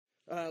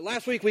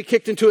Last week we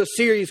kicked into a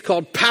series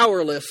called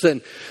Powerless,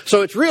 and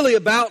so it's really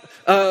about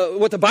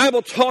what the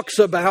Bible talks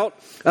about,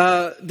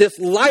 this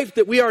life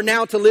that we are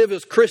now to live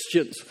as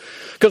Christians.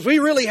 Because we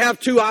really have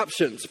two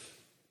options.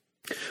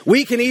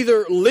 We can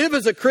either live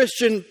as a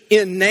Christian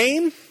in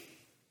name,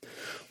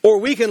 or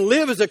we can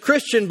live as a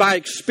Christian by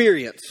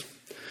experience.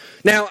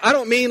 Now, I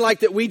don't mean like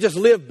that we just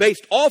live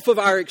based off of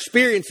our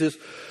experiences,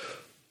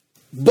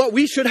 but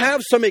we should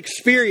have some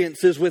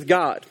experiences with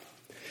God.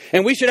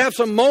 And we should have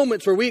some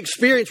moments where we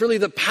experience really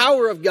the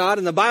power of God,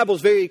 and the Bible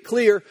is very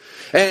clear.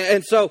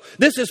 And so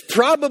this is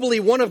probably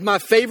one of my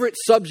favorite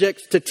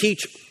subjects to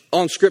teach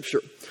on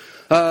Scripture.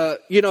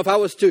 If I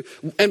was to,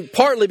 and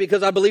partly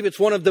because I believe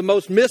it's one of the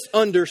most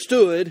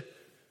misunderstood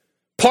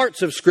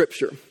parts of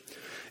Scripture.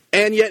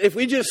 And yet if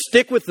we just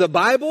stick with the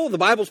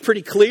Bible's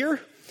pretty clear.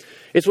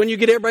 It's when you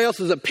get everybody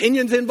else's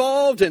opinions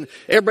involved and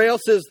everybody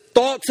else's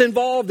thoughts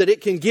involved that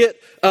it can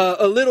get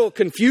a little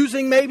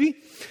confusing maybe.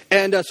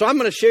 And so I'm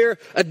going to share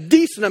a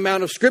decent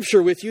amount of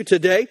Scripture with you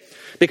today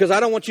because I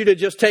don't want you to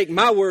just take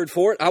my word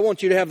for it. I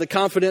want you to have the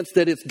confidence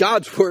that it's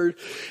God's word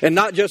and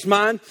not just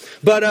mine.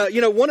 But,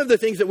 one of the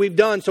things that we've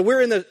done, so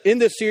we're in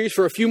this series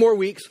for a few more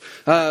weeks,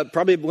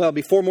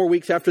 be 4 more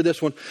weeks after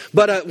this one.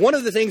 But one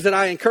of the things that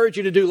I encouraged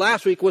you to do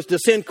last week was to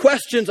send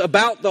questions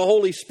about the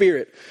Holy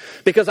Spirit.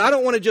 Because I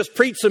don't want to just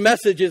preach some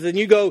messages and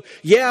you go,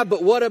 yeah,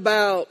 but what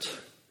about...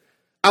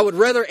 I would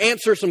rather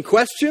answer some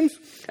questions.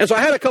 And so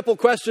I had a couple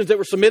questions that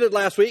were submitted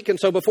last week. And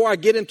so before I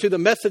get into the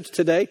message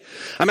today,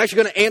 I'm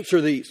actually going to answer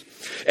these.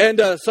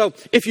 And so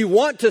if you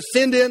want to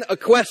send in a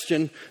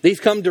question, these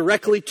come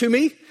directly to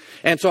me.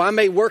 And so I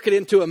may work it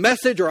into a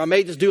message, or I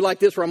may just do like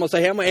this where I'm going to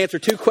say, hey, I'm going to answer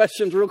 2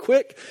 questions real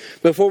quick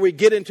before we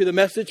get into the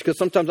message, because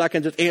sometimes I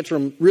can just answer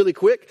them really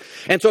quick.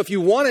 And so if you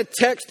want to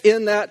text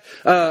in that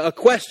a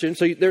question,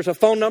 so there's a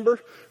phone number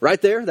right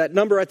there, that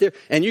number right there,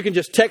 and you can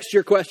just text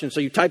your question.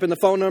 So you type in the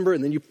phone number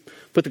and then you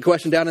put the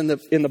question down in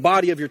the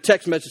body of your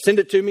text message, send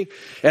it to me,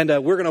 and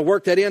we're going to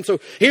work that in.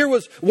 So here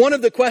was one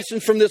of the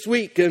questions from this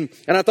week, and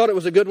I thought it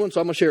was a good one, so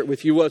I'm going to share it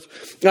with you, was,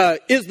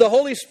 is the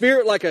Holy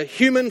Spirit like a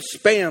human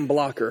spam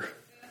blocker?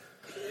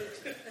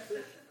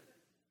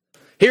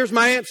 Here's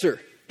my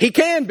answer. He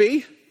can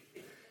be,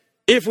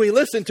 if we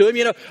listen to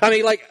him.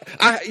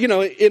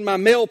 In my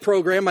mail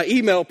program, my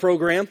email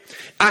program,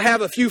 I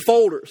have a few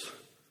folders.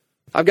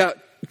 I've got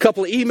a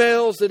couple of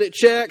emails that it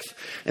checks,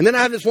 and then I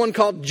have this one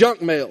called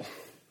junk mail.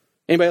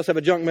 Anybody else have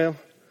a junk mail?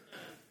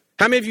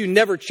 How many of you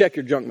never check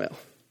your junk mail?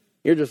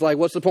 You're just like,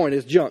 what's the point?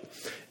 It's junk.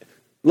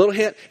 Little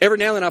hint, every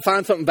now and then I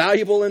find something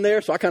valuable in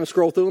there, so I kind of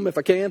scroll through them if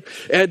I can.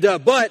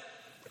 But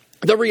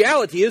the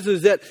reality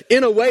is that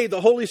in a way,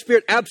 the Holy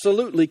Spirit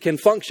absolutely can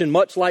function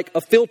much like a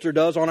filter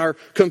does on our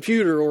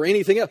computer or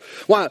anything else.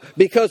 Why?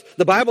 Because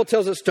the Bible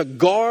tells us to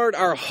guard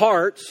our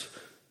hearts.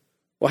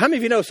 Well, how many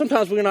of you know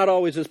sometimes we're not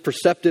always as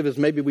perceptive as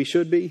maybe we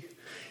should be?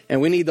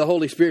 And we need the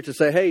Holy Spirit to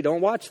say, hey, don't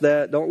watch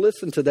that. Don't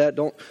listen to that.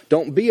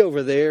 Don't be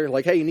over there.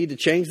 Like, hey, you need to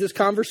change this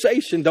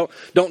conversation.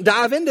 Don't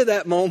dive into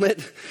that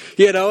moment.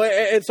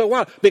 And so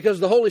why? Because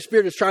the Holy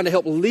Spirit is trying to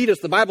help lead us.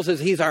 The Bible says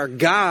He's our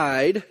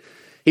guide.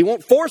 He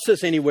won't force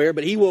us anywhere,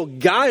 but He will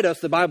guide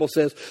us, the Bible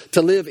says,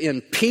 to live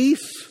in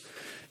peace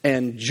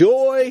and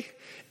joy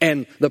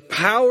and the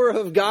power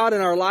of God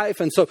in our life.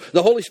 And so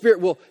the Holy Spirit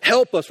will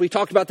help us. We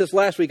talked about this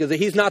last week, is that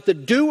He's not the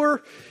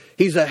doer,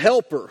 He's a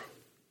helper.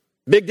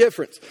 Big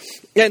difference.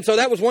 And so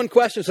that was one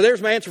question. So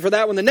there's my answer for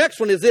that one. The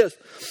next one is this,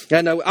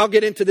 and I'll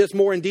get into this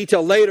more in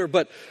detail later,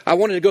 but I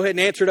wanted to go ahead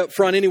and answer it up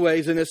front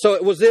anyways. And so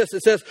it was this.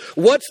 It says,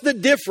 what's the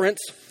difference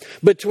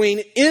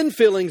between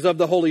infillings of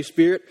the Holy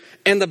Spirit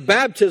and the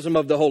baptism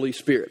of the Holy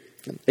Spirit?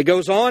 It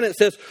goes on. It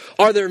says,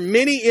 are there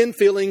many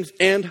infillings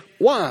and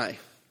why?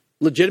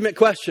 Legitimate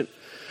question.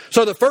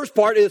 So the first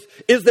part is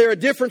there a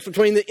difference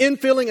between the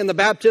infilling and the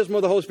baptism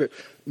of the Holy Spirit?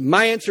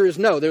 My answer is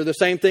no. They're the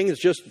same thing.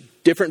 It's just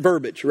different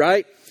verbiage,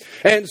 right?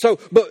 And so,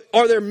 but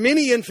are there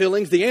many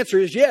infillings? The answer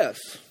is yes.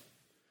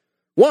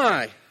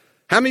 Why?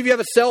 How many of you have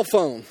a cell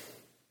phone?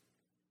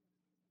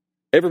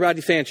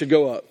 Everybody's hand should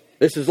go up.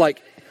 This is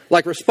like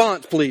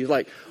response, please.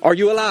 Like, are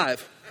you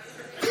alive?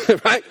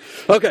 Right?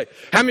 Okay.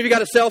 How many of you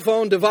got a cell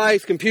phone,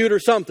 device, computer,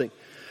 something?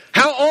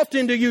 How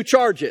often do you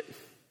charge it?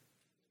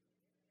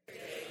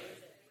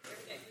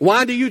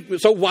 Why do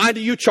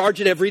you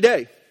charge it every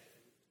day?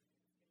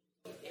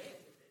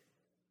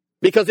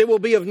 Because it will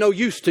be of no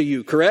use to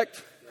you,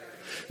 correct?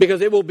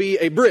 Because it will be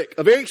a brick,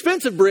 a very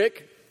expensive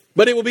brick,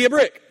 but it will be a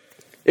brick.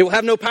 It will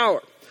have no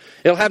power.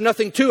 It'll have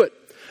nothing to it.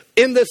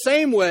 In the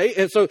same way,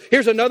 and so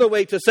here's another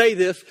way to say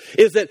this,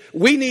 is that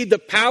we need the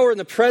power and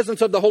the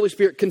presence of the Holy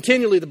Spirit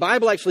continually. The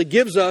Bible actually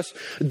gives us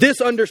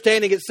this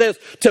understanding. It says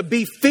to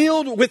be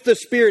filled with the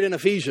Spirit in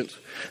Ephesians.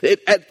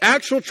 At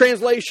actual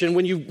translation,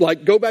 when you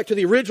go back to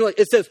the original,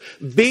 it says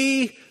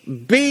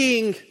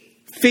being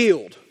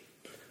filled.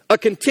 A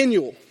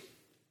continual.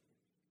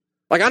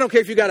 Like, I don't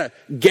care if you got a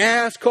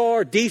gas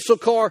car, diesel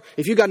car,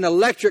 if you got an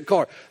electric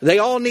car. They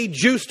all need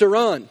juice to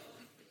run.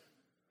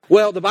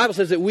 Well, the Bible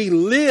says that we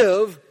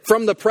live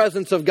from the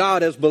presence of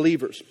God as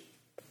believers.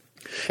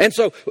 And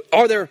so,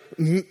 are there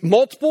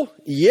multiple?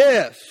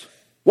 Yes.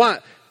 Why?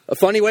 A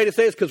funny way to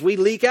say it is because we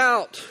leak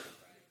out.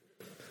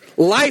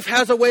 Life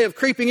has a way of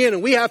creeping in,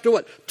 and we have to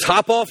what?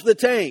 Top off the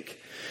tank.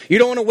 You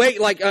don't want to wait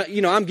like,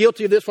 I'm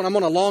guilty of this when I'm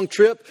on a long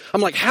trip.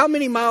 I'm like, how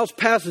many miles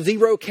past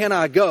zero can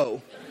I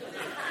go?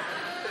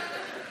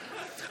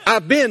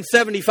 I've been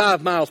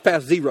 75 miles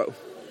past zero.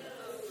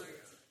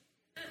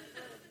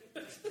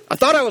 I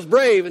thought I was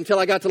brave until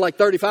I got to like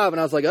 35, and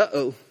I was like,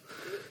 uh-oh.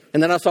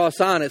 And then I saw a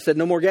sign that said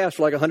no more gas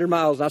for like 100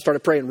 miles, and I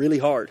started praying really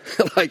hard.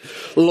 Like,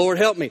 Lord,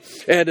 help me.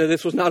 And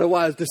this was not a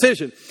wise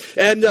decision.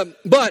 And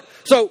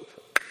so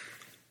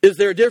is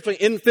there a difference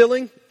between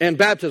infilling and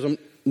baptism?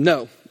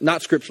 No,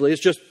 not scripturally.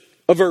 It's just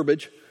a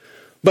verbiage.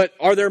 But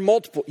are there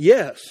multiple?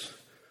 Yes.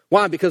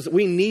 Why? Because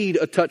we need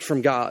a touch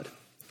from God.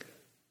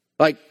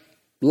 Like,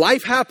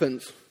 life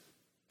happens.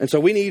 And so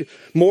we need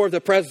more of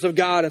the presence of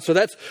God. And so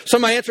that's some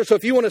of my answers. So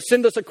if you want to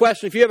send us a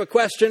question, if you have a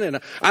question, and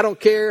I don't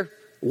care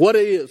what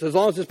it is, as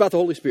long as it's about the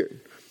Holy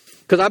Spirit.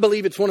 Because I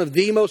believe it's one of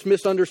the most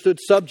misunderstood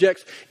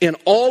subjects in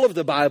all of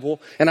the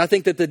Bible. And I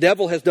think that the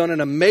devil has done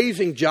an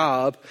amazing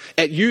job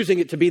at using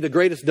it to be the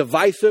greatest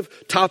divisive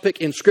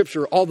topic in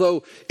Scripture.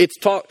 Although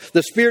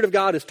the Spirit of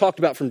God is talked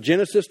about from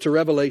Genesis to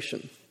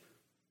Revelation.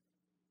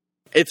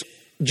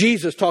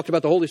 Jesus talked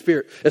about the Holy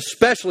Spirit,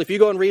 especially if you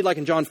go and read like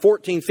in John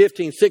 14,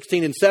 15,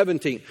 16, and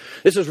 17.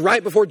 This is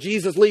right before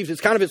Jesus leaves.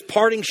 It's kind of his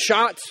parting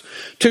shots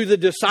to the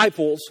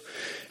disciples.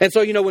 And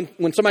so,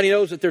 when somebody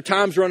knows that their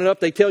time's running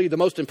up, they tell you the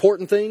most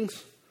important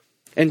things.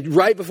 And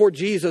right before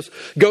Jesus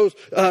goes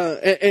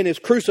and is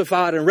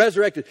crucified and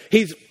resurrected,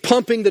 he's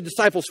pumping the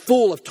disciples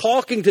full of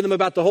talking to them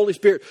about the Holy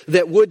Spirit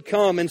that would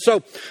come. And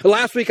so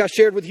last week I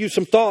shared with you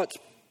some thoughts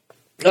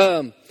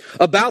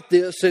about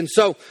this. And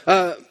so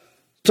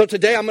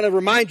today I'm going to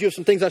remind you of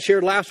some things I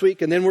shared last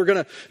week, and then we're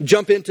going to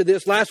jump into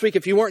this. Last week,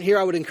 if you weren't here,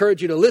 I would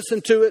encourage you to listen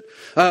to it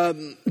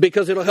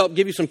because it'll help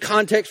give you some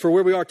context for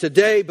where we are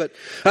today. But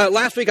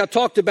last week I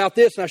talked about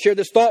this, and I shared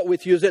this thought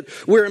with you, is that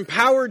we're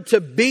empowered to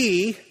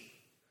be,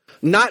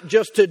 not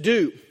just to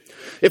do.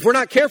 If we're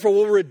not careful,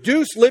 we'll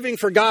reduce living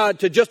for God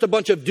to just a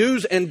bunch of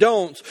do's and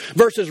don'ts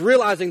versus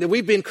realizing that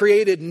we've been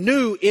created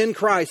new in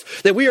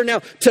Christ, that we are now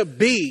to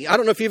be. I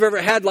don't know if you've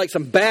ever had like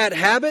some bad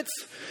habits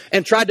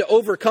and tried to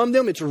overcome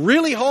them. It's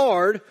really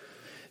hard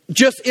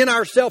just in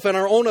ourselves and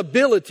our own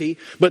ability,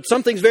 but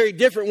something's very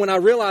different when I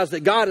realize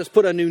that God has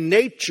put a new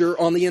nature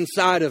on the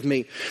inside of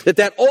me,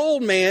 that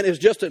old man is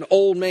just an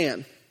old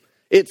man.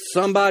 It's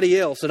somebody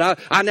else. And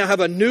I now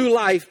have a new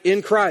life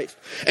in Christ.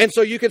 And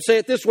so you could say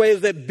it this way,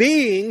 is that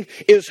being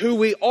is who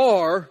we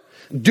are.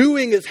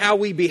 Doing is how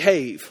we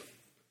behave.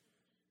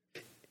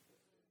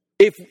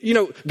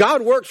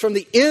 God works from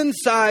the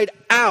inside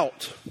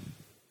out.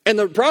 And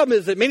the problem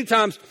is that many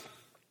times,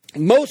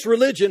 most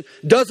religion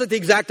does it the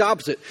exact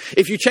opposite.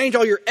 If you change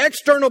all your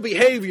external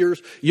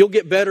behaviors, you'll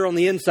get better on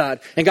the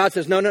inside. And God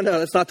says, no,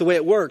 that's not the way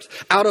it works.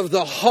 Out of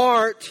the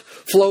heart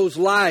flows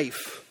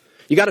life.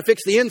 You got to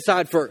fix the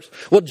inside first.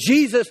 Well,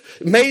 Jesus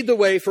made the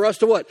way for us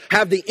to what?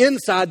 Have the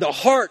inside, the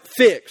heart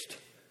fixed.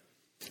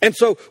 And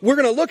so we're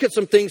going to look at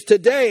some things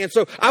today. And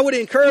so I would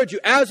encourage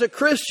you as a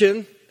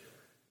Christian,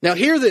 now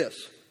hear this.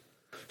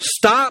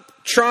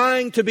 Stop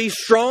trying to be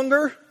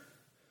stronger.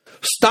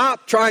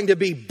 Stop trying to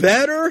be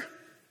better.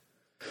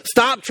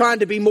 Stop trying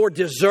to be more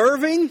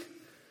deserving.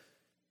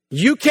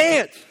 You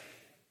can't.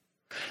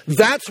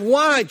 That's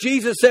why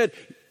Jesus said,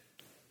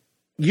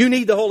 you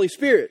need the Holy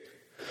Spirit.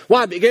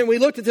 Why? Again, we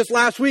looked at this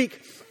last week.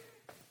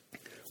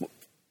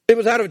 It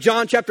was out of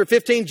John chapter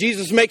 15.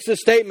 Jesus makes this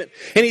statement.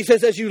 And he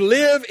says, as you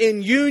live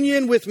in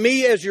union with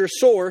me as your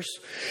source,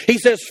 he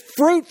says,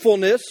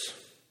 fruitfulness,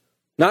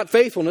 not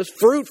faithfulness,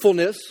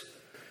 fruitfulness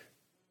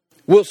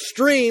will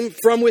stream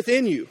from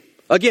within you.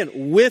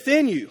 Again,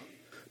 within you.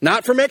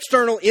 Not from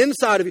external,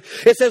 inside of you.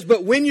 It says,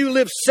 but when you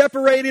live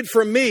separated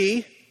from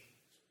me,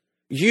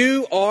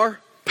 you are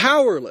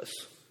powerless.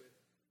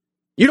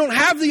 You don't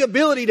have the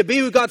ability to be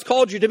who God's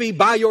called you to be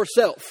by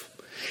yourself.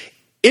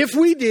 If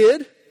we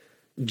did,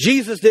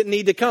 Jesus didn't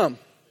need to come.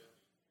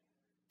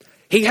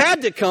 He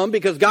had to come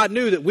because God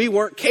knew that we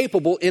weren't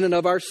capable in and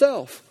of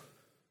ourselves.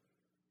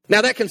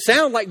 Now that can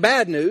sound like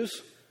bad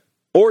news,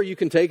 or you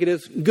can take it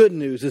as good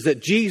news, is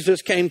that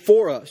Jesus came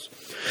for us.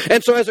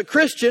 And so as a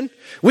Christian,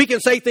 we can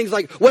say things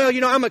like, well,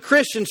 I'm a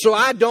Christian, so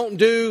I don't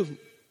do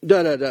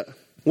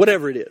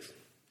whatever it is.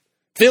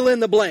 Fill in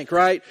the blank,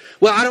 right?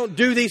 Well, I don't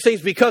do these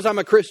things because I'm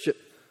a Christian.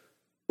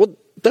 Well,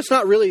 that's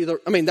not really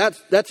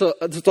that's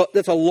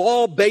a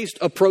law-based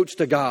approach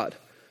to God.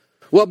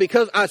 Well,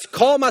 because I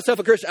call myself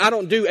a Christian, I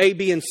don't do A,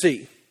 B, and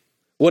C.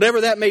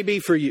 Whatever that may be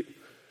for you.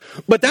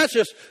 But that's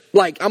just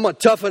like, I'm going to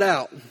tough it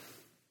out.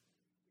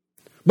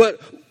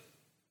 But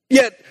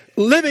yet,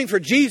 living for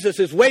Jesus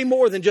is way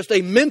more than just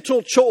a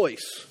mental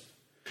choice.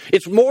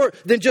 It's more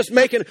than just I'm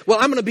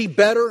going to be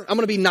better, I'm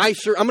going to be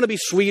nicer, I'm going to be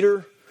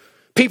sweeter.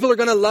 People are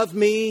going to love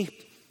me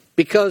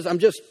because I'm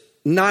just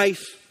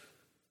nice.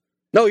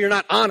 No, you're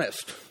not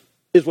honest,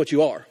 is what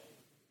you are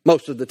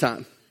most of the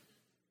time.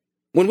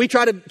 When we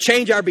try to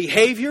change our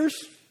behaviors,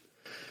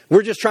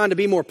 we're just trying to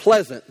be more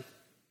pleasant.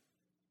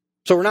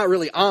 So we're not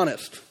really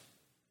honest.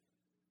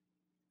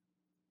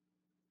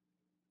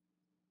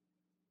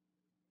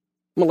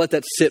 going to let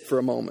that sit for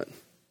a moment.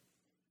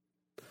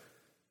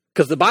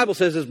 Because the Bible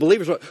says as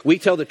believers, we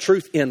tell the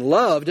truth in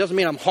love. It doesn't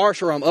mean I'm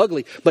harsh or I'm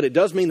ugly, but it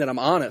does mean that I'm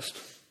honest.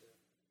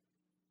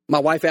 My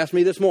wife asked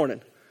me this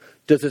morning,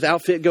 does this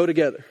outfit go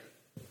together?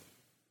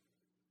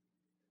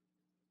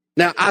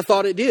 Now, I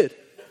thought it did.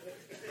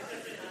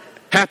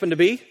 Happened to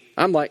be.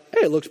 I'm like,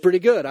 hey, it looks pretty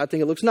good. I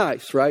think it looks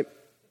nice, right?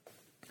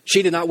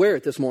 She did not wear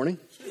it this morning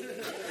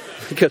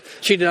because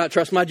she did not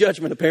trust my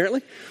judgment,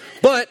 apparently.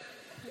 But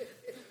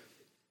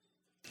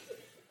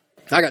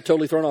I got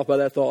totally thrown off by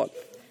that thought.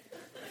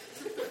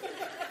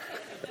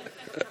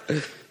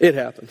 It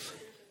happens.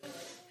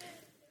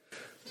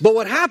 But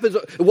what happens,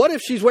 what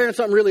if she's wearing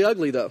something really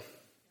ugly, though?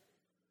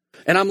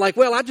 And I'm like,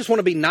 well, I just want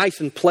to be nice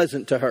and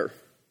pleasant to her.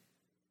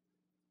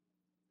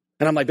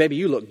 And I'm like, baby,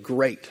 you look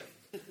great.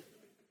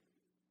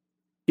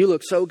 You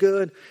look so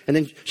good. And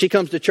then she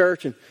comes to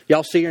church and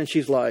y'all see her and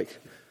she's like,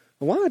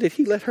 why did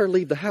he let her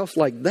leave the house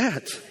like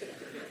that?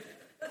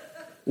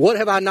 What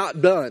have I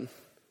not done?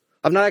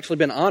 I've not actually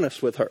been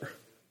honest with her.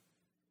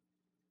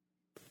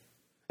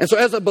 And so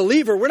as a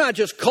believer, we're not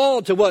just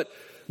called to what?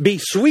 Be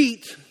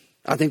sweet.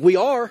 I think we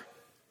are.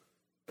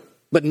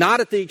 But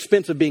not at the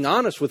expense of being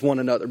honest with one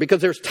another. Because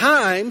there's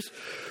times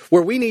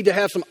where we need to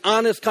have some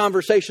honest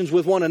conversations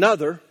with one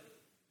another.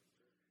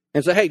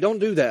 And say, hey, don't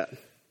do that.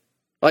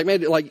 Like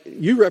maybe like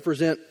you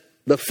represent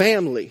the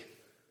family.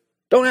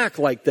 Don't act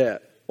like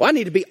that. Well, I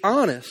need to be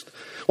honest.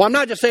 Well, I'm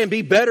not just saying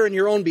be better in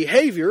your own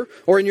behavior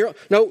or in your...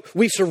 No,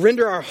 we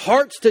surrender our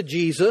hearts to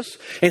Jesus.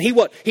 And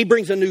He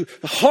brings a new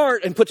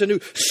heart and puts a new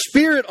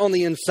spirit on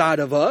the inside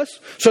of us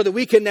so that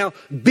we can now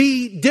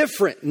be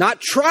different. Not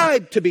try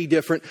to be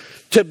different,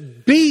 to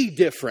be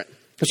different.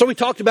 And so we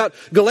talked about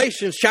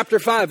Galatians chapter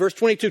 5, verse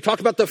 22.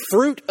 Talked about the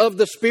fruit of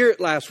the Spirit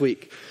last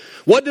week.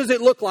 What does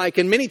it look like?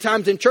 And many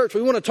times in church,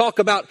 we want to talk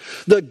about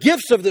the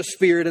gifts of the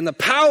Spirit and the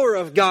power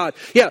of God.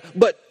 Yeah,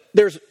 but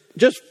there's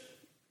just...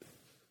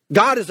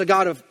 God is a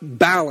God of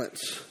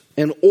balance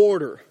and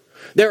order.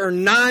 There are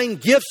 9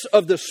 gifts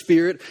of the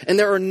Spirit and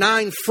there are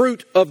 9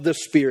 fruit of the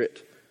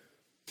Spirit.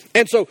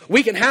 And so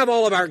we can have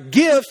all of our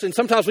gifts and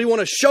sometimes we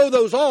want to show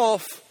those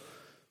off.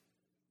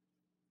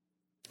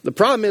 The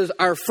problem is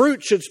our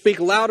fruit should speak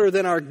louder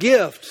than our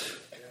gift.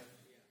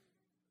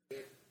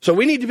 So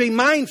we need to be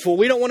mindful.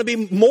 We don't want to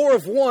be more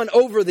of one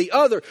over the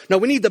other. No,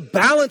 we need the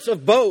balance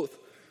of both.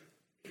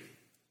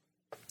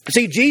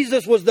 See,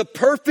 Jesus was the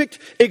perfect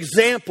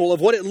example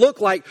of what it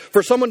looked like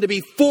for someone to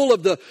be full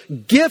of the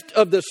gift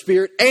of the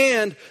Spirit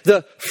and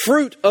the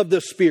fruit of the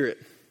Spirit.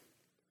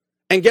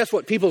 And guess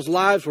what? People's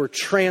lives were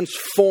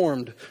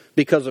transformed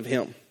because of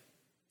Him.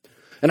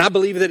 And I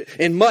believe that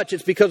in much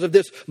it's because of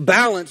this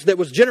balance that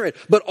was generated.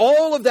 But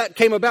all of that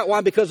came about.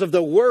 Why? Because of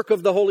the work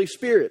of the Holy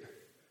Spirit.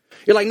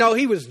 You're like, no,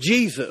 He was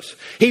Jesus.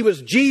 He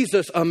was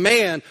Jesus, a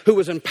man who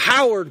was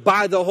empowered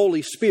by the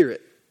Holy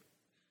Spirit.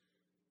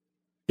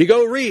 You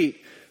go read.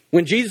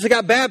 When Jesus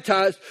got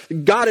baptized,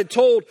 God had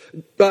told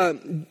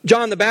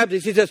John the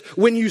Baptist, He says,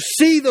 when you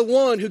see the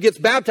one who gets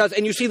baptized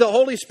and you see the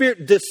Holy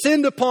Spirit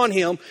descend upon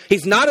him,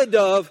 he's not a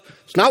dove.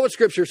 It's not what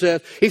Scripture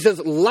says. He says,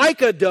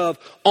 like a dove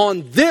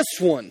on this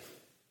one.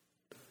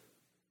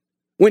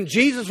 When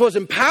Jesus was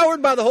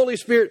empowered by the Holy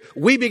Spirit,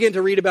 we begin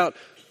to read about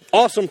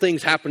awesome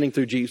things happening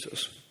through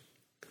Jesus.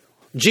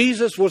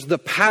 Jesus was the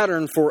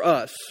pattern for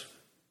us,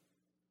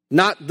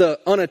 not the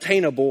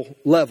unattainable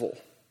level.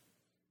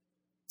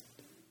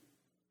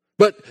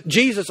 But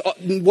Jesus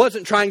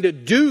wasn't trying to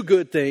do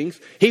good things.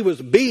 He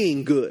was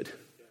being good.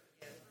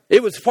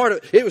 It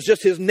was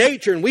just His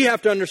nature, and we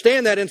have to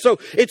understand that. And so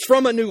it's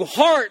from a new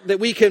heart that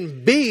we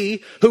can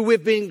be who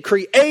we've been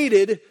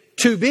created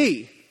to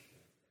be.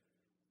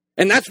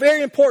 And that's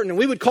very important. And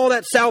we would call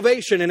that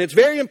salvation, and it's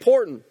very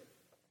important.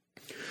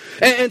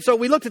 And so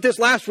we looked at this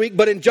last week,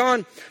 but in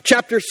John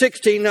chapter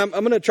 16, I'm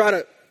going to try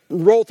to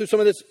roll through some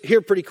of this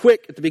here pretty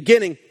quick at the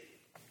beginning.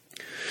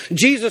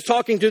 Jesus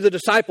talking to the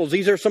disciples.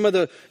 These are some of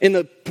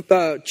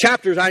the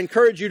chapters I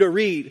encourage you to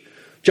read.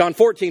 John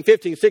 14,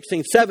 15,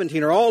 16,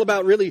 17 are all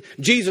about really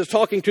Jesus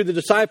talking to the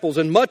disciples.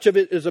 And much of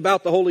it is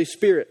about the Holy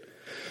Spirit.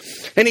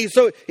 And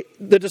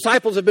the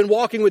disciples have been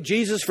walking with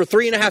Jesus for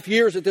 3.5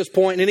 years at this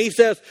point. And He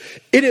says,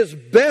 it is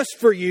best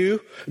for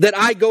you that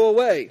I go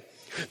away.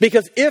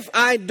 Because if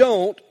I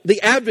don't,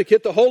 the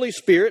advocate, the Holy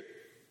Spirit,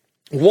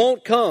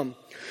 won't come.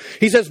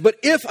 He says, but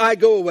if I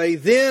go away,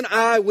 then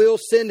I will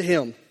send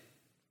Him.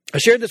 I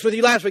shared this with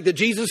you last week that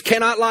Jesus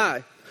cannot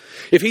lie.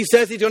 If He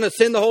says He's going to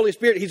send the Holy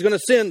Spirit, He's going to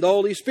send the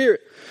Holy Spirit.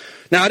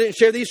 Now, I didn't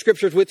share these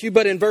scriptures with you,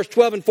 but in verse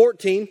 12 and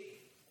 14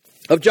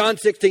 of John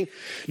 16,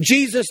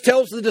 Jesus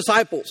tells the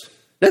disciples.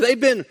 Now, they've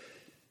been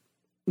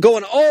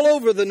going all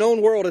over the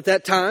known world at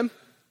that time,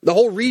 the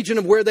whole region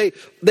of where they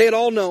had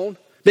all known.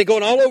 They're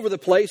going all over the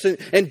place,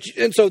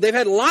 and so they've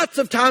had lots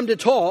of time to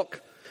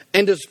talk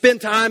and to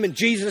spend time in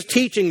Jesus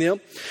teaching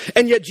them.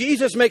 And yet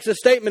Jesus makes a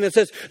statement and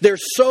says,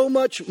 there's so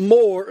much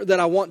more that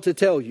I want to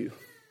tell you.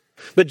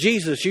 But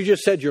Jesus, you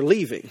just said you're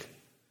leaving.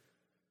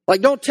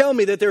 Like, don't tell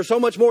me that there's so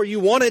much more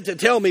you wanted to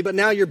tell me, but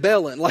now you're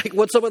bailing. Like,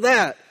 what's up with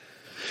that?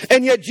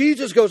 And yet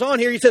Jesus goes on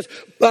here. He says,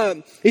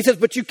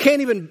 but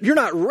you're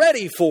not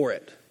ready for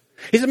it.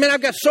 He said, man,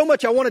 I've got so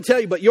much I want to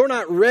tell you, but you're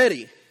not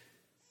ready.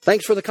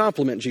 Thanks for the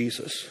compliment,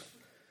 Jesus.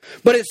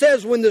 But it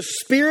says, when the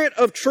Spirit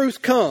of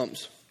truth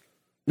comes,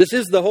 this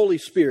is the Holy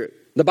Spirit.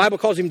 The Bible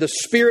calls him the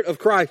Spirit of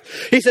Christ.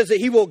 He says that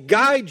he will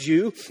guide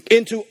you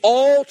into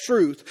all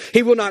truth.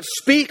 He will not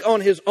speak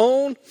on his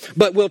own,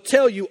 but will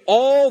tell you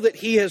all that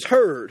he has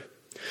heard.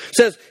 It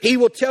says he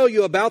will tell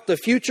you about the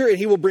future, and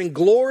he will bring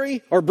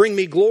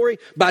me glory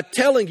by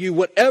telling you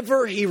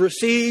whatever he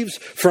receives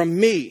from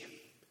me.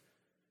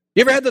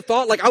 You ever had the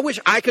thought, like, I wish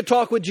I could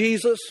talk with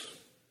Jesus?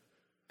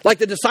 Like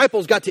the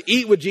disciples got to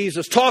eat with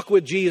Jesus, talk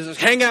with Jesus,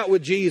 hang out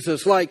with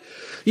Jesus. Like,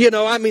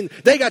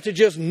 they got to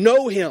just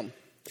know him.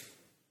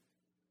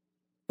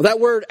 Well, that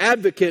word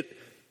advocate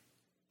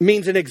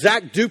means an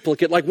exact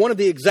duplicate, like one of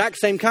the exact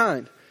same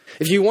kind.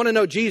 If you want to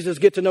know Jesus,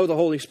 get to know the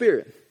Holy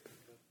Spirit.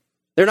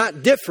 They're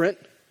not different.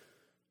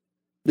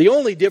 The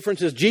only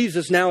difference is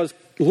Jesus now is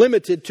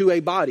limited to a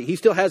body. He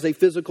still has a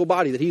physical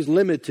body that he's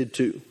limited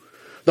to.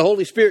 The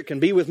Holy Spirit can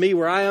be with me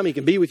where I am. He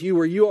can be with you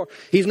where you are.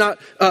 He's not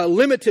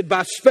limited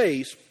by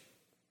space.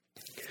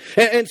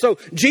 And so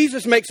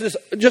Jesus makes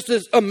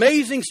this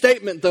amazing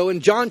statement, though,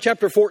 in John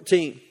chapter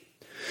 14.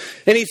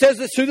 And he says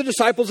this to the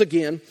disciples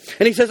again.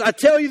 And he says, I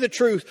tell you the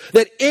truth,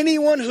 that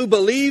anyone who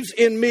believes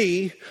in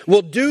me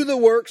will do the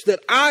works that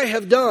I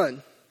have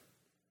done.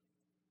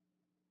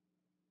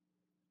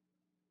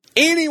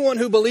 Anyone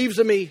who believes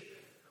in me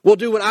will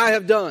do what I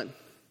have done.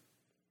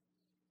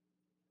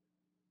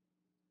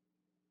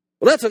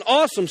 Well, that's an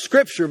awesome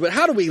scripture, but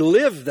how do we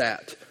live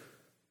that?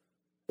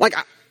 Like,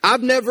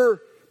 I've never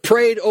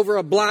prayed over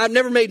I've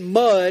never made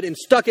mud and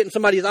stuck it in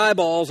somebody's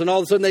eyeballs and all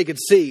of a sudden they could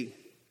see.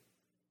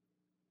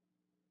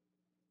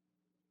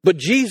 But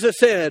Jesus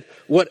said,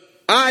 what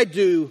I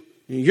do,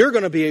 you're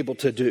going to be able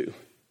to do.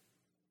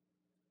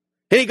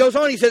 And he goes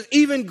on, he says,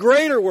 even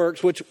greater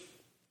works, which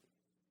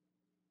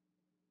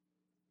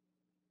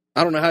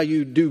I don't know how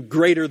you do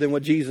greater than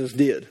what Jesus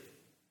did.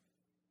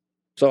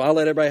 So I'll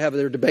let everybody have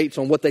their debates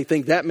on what they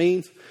think that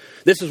means.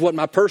 This is what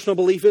my personal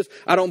belief is.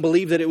 I don't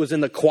believe that it was in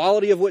the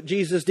quality of what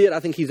Jesus did. I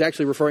think he's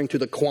actually referring to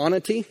the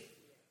quantity.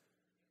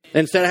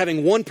 Instead of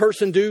having one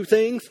person do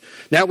things,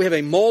 now we have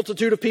a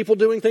multitude of people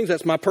doing things.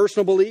 That's my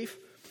personal belief.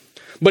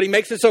 But he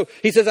makes it so,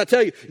 he says, I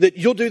tell you that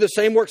you'll do the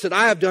same works that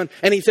I have done.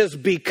 And he says,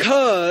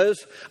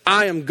 because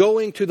I am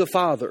going to the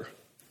Father.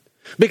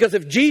 Because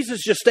if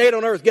Jesus just stayed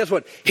on earth, guess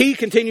what? He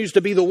continues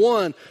to be the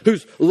one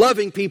who's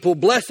loving people,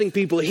 blessing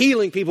people,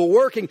 healing people,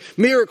 working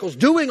miracles,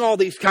 doing all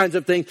these kinds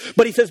of things.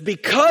 But he says,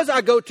 because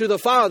I go to the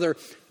Father,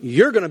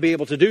 you're going to be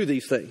able to do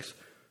these things.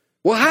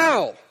 Well,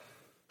 how?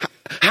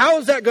 How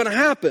is that going to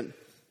happen?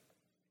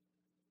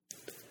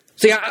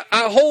 See,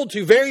 I hold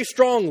to very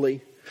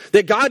strongly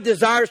that God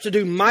desires to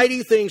do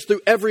mighty things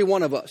through every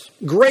one of us.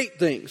 Great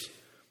things.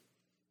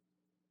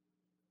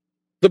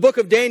 The book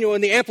of Daniel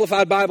in the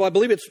Amplified Bible, I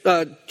believe it's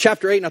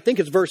chapter 8, and I think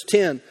it's verse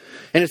 10.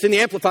 And it's in the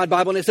Amplified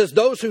Bible, and it says,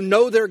 those who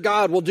know their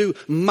God will do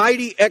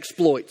mighty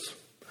exploits.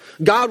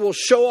 God will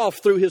show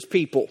off through his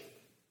people.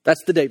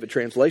 That's the David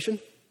translation.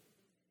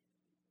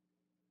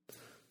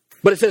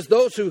 But it says,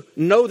 those who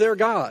know their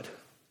God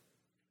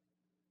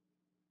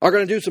are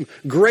going to do some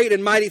great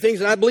and mighty things.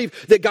 And I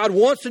believe that God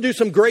wants to do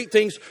some great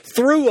things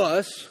through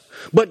us.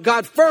 But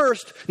God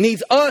first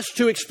needs us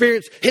to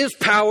experience his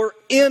power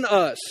in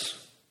us.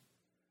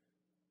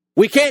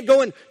 We can't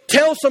go and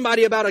tell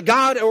somebody about a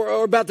God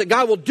or about that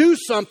God will do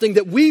something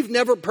that we've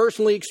never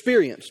personally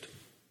experienced.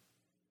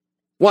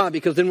 Why?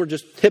 Because then we're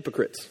just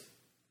hypocrites.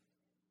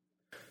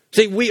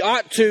 See, we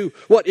ought to,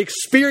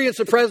 experience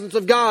the presence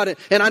of God.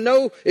 And I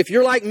know if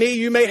you're like me,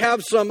 you may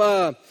have some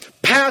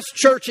past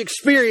church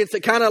experience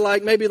that kind of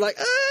I've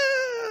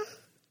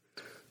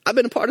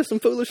been a part of some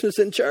foolishness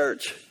in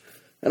church.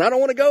 And I don't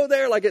want to go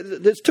there.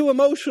 It's too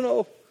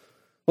emotional.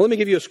 Well, let me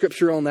give you a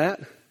scripture on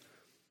that.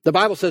 The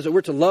Bible says that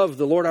we're to love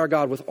the Lord our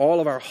God with all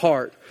of our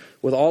heart,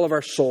 with all of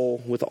our soul,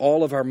 with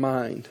all of our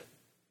mind,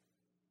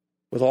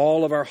 with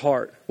all of our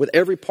heart, with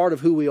every part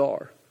of who we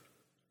are,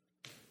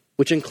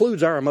 which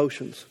includes our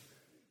emotions.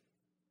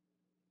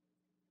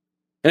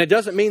 And it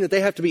doesn't mean that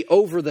they have to be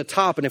over the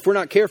top. And if we're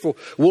not careful,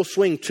 we'll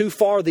swing too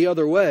far the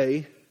other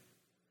way.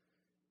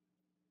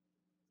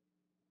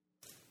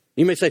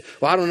 You may say,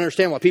 well, I don't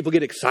understand why people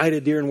get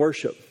excited during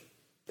worship.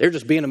 They're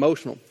just being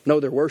emotional. No,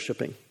 they're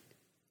worshiping.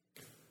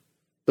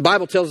 The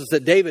Bible tells us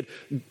that David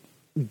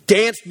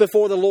danced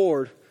before the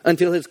Lord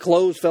until his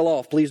clothes fell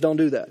off. Please don't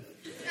do that.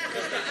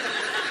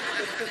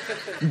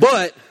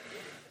 But,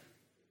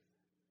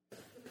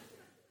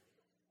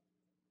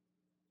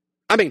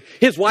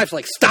 his wife's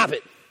like, stop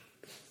it.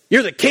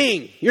 You're the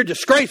king. You're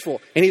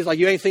disgraceful. And he's like,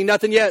 you ain't seen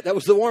nothing yet. That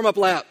was the warm-up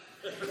lap.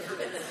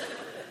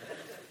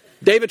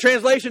 David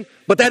translation,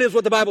 but that is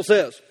what the Bible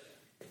says.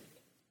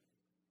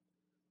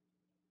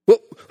 Well,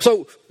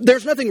 so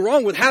there's nothing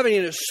wrong with having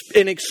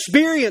an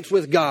experience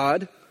with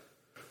God.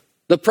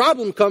 The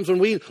problem comes when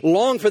we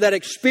long for that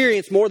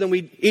experience more than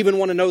we even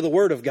want to know the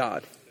Word of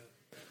God.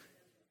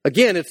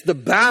 Again, it's the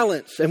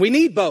balance, and we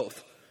need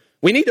both.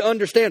 We need to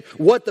understand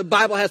what the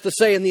Bible has to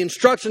say and the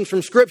instructions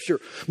from Scripture.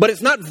 But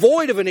it's not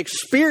void of an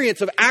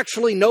experience of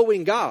actually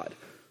knowing God,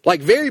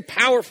 like very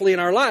powerfully in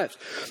our lives.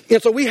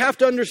 And so we have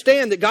to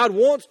understand that God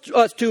wants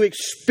us to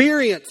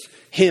experience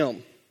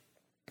Him.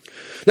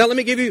 Now let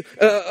me give you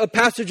a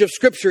passage of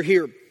Scripture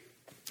here.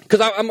 Because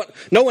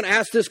no one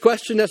asked this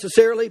question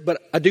necessarily,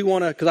 but I do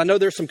want to, because I know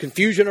there's some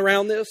confusion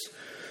around this.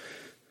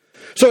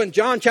 So in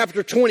John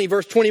chapter 20,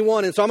 verse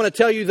 21, and so I'm going to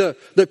tell you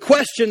the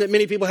question that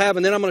many people have,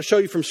 and then I'm going to show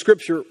you from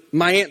Scripture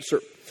my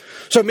answer.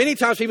 So many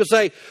times people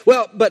say,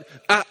 well, but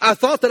I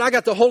thought that I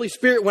got the Holy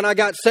Spirit when I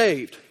got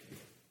saved.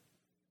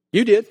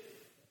 You did.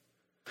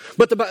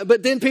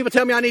 But then people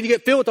tell me I need to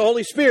get filled with the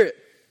Holy Spirit.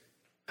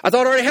 I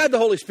thought I already had the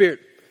Holy Spirit.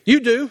 You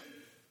do.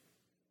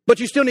 But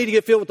you still need to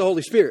get filled with the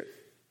Holy Spirit.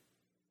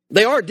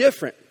 They are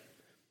different.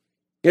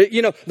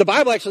 You know, the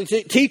Bible actually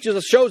teaches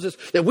us, shows us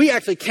that we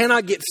actually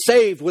cannot get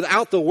saved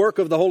without the work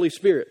of the Holy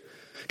Spirit.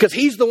 Because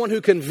He's the one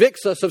who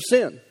convicts us of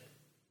sin.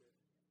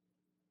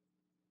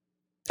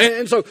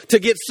 And so to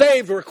get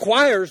saved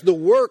requires the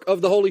work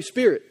of the Holy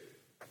Spirit.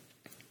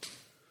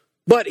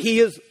 But He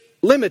is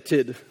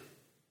limited.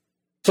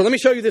 So let me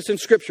show you this in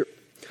Scripture.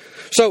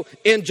 So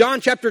in John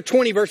chapter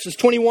 20, verses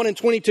 21 and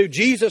 22,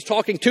 Jesus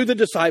talking to the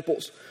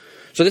disciples.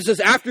 So this is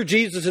after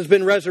Jesus has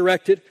been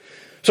resurrected.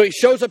 So He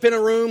shows up in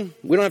a room.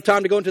 We don't have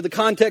time to go into the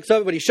context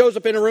of it, but He shows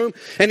up in a room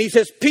and He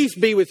says, peace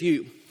be with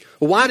you.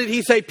 Well, why did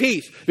He say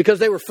peace? Because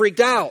they were freaked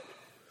out.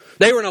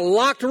 They were in a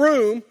locked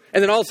room,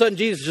 and then all of a sudden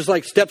Jesus just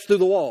like steps through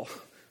the wall.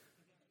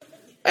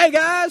 Hey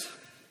guys.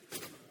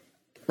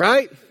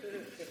 Right?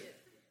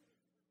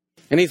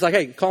 And He's like,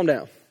 hey, calm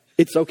down.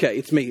 It's okay.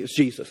 It's me. It's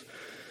Jesus.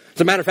 As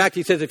a matter of fact,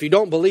 He says, if you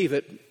don't believe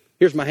it,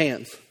 here's my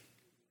hands.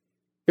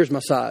 Here's my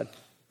side.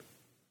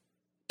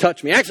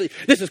 Touch me. Actually,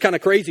 this is kind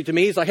of crazy to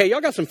me. He's like, hey,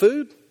 y'all got some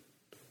food?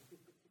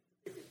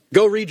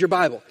 Go read your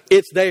Bible.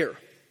 It's there.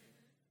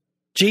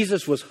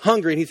 Jesus was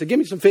hungry and He said, give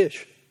me some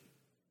fish.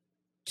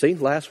 See,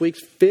 last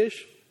week's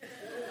fish.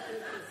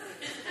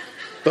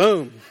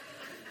 Boom.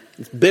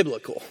 It's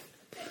biblical.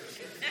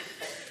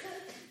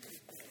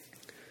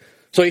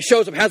 So He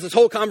shows up, has this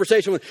whole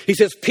conversation with, He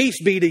says,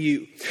 peace be to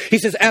you. He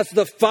says, as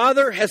the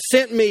Father has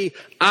sent me,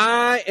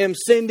 I am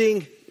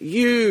sending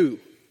you.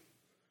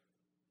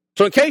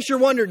 So in case you're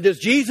wondering, does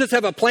Jesus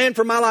have a plan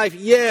for my life?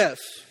 Yes.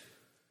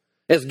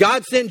 As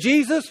God sent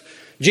Jesus,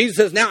 Jesus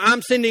says, now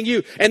I'm sending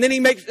you. And then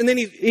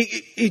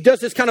he does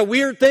this kind of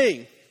weird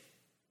thing.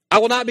 I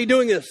will not be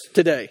doing this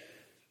today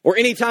or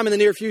any time in the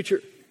near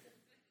future.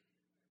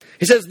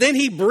 He says, then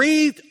He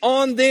breathed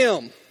on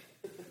them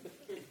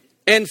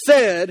and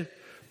said,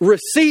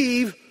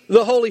 receive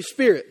the Holy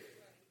Spirit.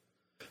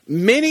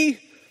 Many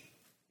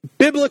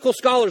biblical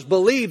scholars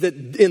believe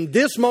that in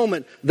this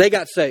moment they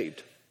got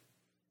saved.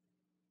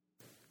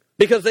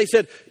 Because He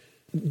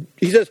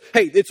says,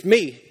 hey, it's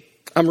me.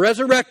 I'm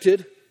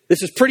resurrected.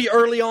 This is pretty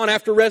early on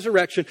after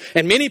resurrection.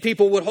 And many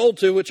people would hold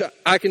to, which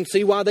I can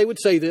see why they would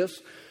say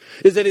this,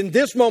 is that in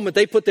this moment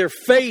they put their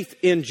faith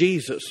in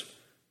Jesus.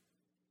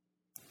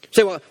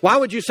 Say, well, why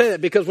would you say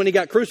that? Because when He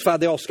got crucified,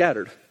 they all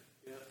scattered.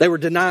 They were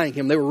denying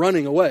Him. They were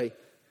running away.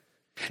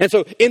 And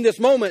so in this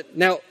moment,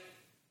 now,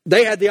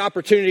 they had the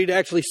opportunity to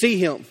actually see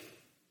Him.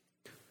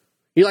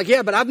 You're like,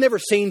 yeah, but I've never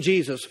seen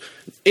Jesus.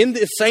 In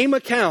this same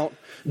account,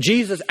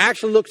 Jesus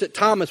actually looks at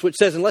Thomas, which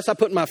says, unless I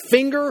put my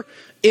finger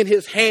in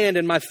his hand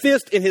and my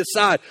fist in his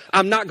side,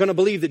 I'm not going to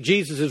believe that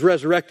Jesus is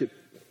resurrected.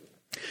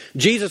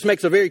 Jesus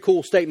makes a very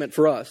cool statement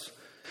for us.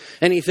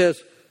 And He says,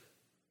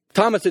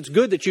 Thomas, it's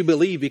good that you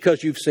believe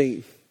because you've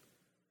seen.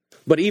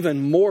 But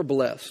even more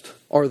blessed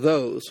are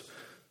those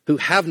who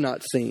have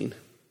not seen,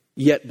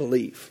 yet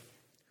believe.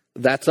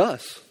 That's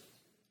us.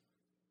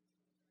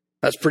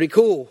 That's pretty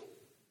cool.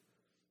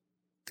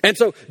 And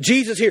so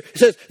Jesus here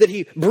says that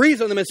He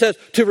breathes on them and says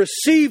to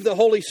receive the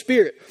Holy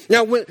Spirit.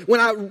 Now, when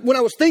I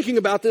was thinking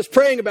about this,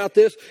 praying about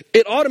this,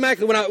 it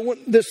automatically,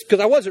 because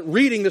I wasn't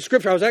reading the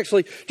Scripture, I was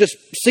actually just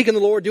seeking the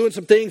Lord, doing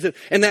some things,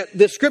 and that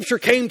this Scripture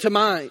came to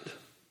mind.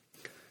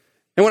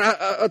 And when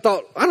I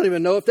thought, I don't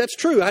even know if that's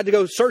true. I had to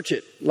go search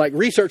it, like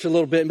research a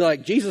little bit and be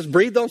like, Jesus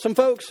breathed on some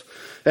folks?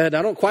 And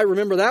I don't quite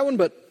remember that one,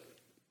 but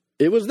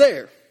it was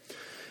there.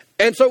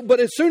 And so, but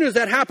as soon as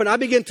that happened, I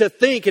began to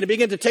think, and it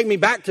began to take me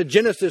back to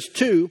Genesis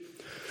 2,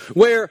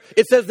 where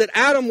it says that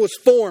Adam was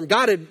formed.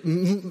 God had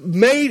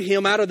made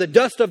him out of the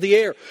dust of the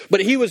air,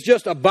 but he was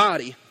just a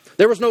body.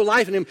 There was no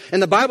life in him.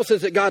 And the Bible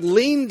says that God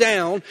leaned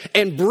down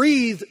and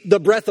breathed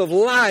the breath of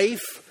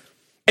life,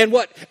 and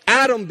what?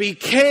 Adam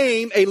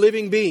became a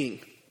living being.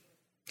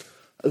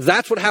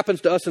 That's what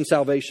happens to us in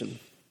salvation.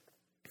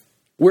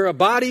 We're a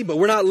body, but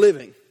we're not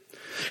living.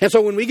 And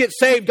so when we get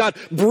saved, God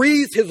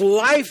breathes His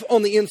life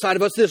on the inside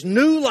of us, this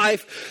new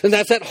life, and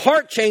that's that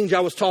heart change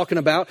I was talking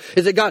about,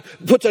 is that God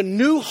puts a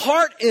new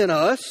heart in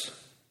us,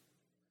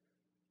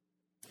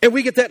 and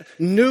we get that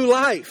new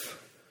life.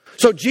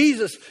 So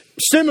Jesus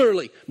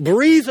similarly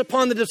breathes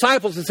upon the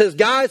disciples and says,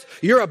 guys,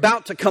 you're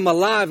about to come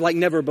alive like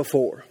never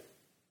before.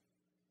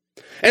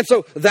 And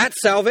so that's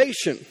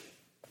salvation.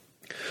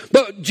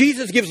 But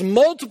Jesus gives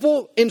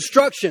multiple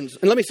instructions.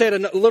 And let me say it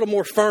a little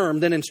more firm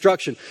than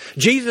instruction.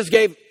 Jesus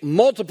gave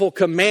multiple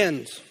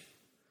commands.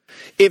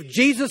 If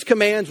Jesus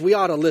commands, we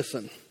ought to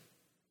listen.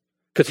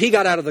 Because he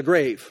got out of the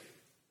grave.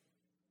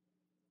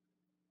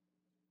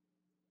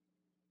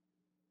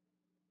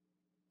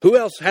 Who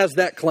else has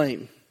that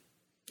claim?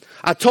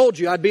 I told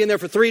you I'd be in there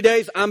for 3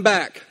 days. I'm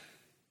back.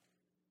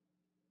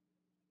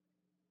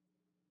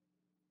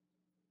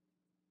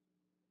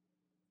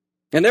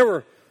 And there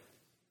were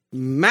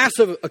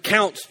massive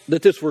accounts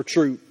that this were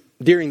true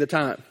during the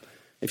time.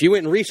 If you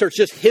went and researched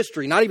just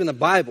history, not even the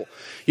Bible,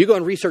 you go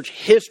and research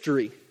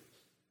history.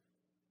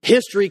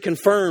 History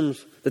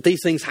confirms that these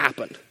things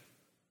happened.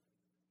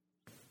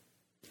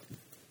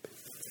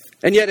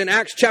 And yet in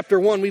Acts chapter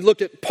 1, we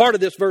looked at part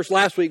of this verse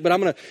last week, but I'm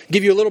going to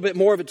give you a little bit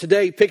more of it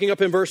today, picking up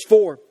in verse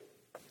 4.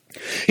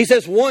 He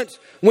says, once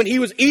when he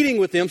was eating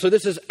with them, so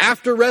this is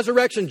after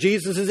resurrection,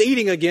 Jesus is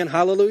eating again.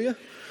 Hallelujah.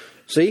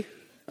 See,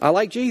 I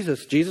like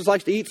Jesus. Jesus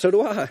likes to eat, so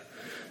do I.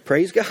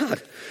 Praise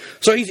God.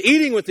 So he's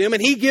eating with them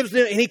and he gives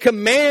them and he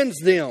commands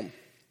them.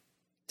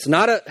 It's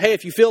not a, hey,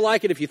 if you feel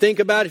like it, if you think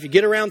about it, if you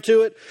get around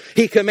to it.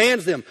 He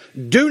commands them,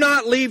 do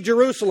not leave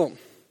Jerusalem.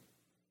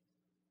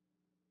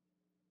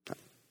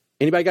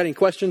 Anybody got any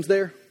questions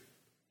there?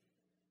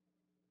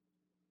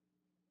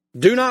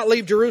 Do not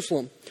leave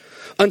Jerusalem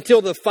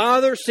until the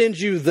Father sends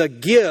you the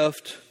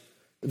gift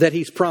that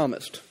he's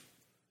promised.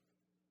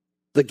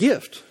 The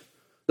gift.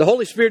 The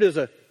Holy Spirit is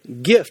a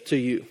gift to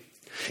you.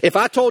 If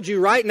I told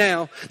you right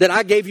now that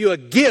I gave you a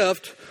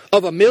gift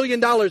of $1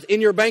 million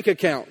in your bank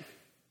account,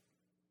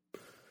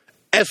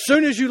 as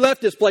soon as you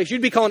left this place,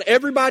 you'd be calling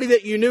everybody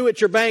that you knew at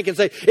your bank and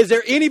say, is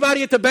there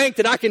anybody at the bank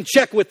that I can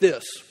check with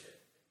this?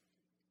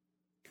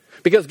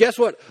 Because guess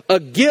what? A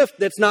gift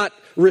that's not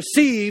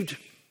received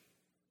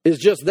is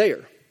just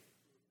there.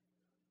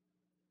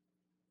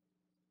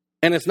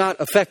 And it's not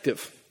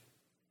effective.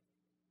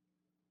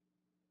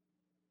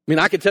 I mean,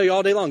 I could tell you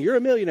all day long, you're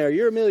a millionaire,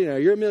 you're a millionaire,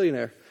 you're a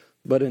millionaire.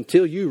 But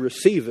until you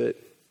receive it,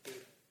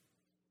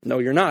 no,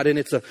 you're not. And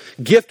it's a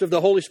gift of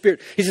the Holy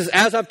Spirit. He says,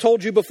 as I've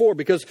told you before,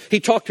 because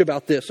he talked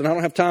about this, and I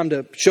don't have time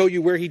to show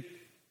you where he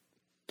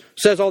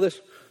says all this.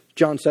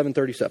 John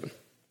 7:37.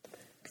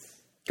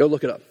 Go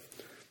look it up.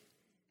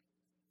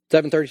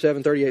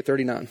 7:37, 38,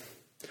 39.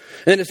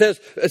 And it says,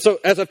 so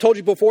as I've told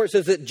you before, it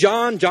says that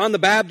John the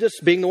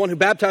Baptist, being the one who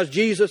baptized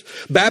Jesus,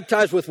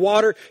 baptized with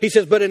water. He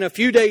says, but in a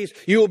few days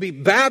you will be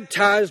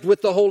baptized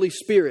with the Holy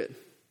Spirit.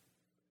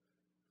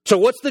 So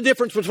what's the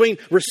difference between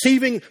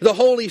receiving the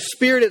Holy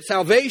Spirit at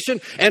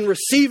salvation and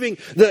receiving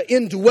the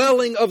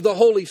indwelling of the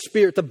Holy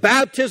Spirit, the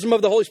baptism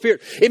of the Holy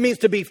Spirit? It means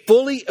to be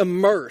fully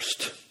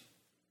immersed.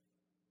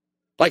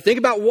 Like think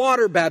about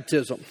water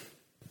baptism.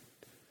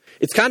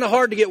 It's kind of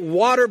hard to get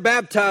water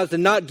baptized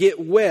and not get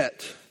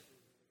wet.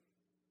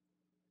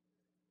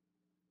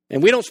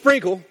 And we don't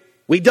sprinkle,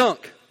 we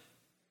dunk.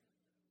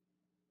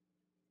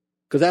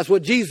 Because that's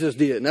what Jesus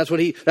did. And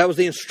that was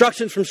the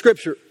instructions from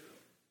Scripture.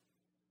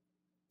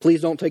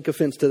 Please don't take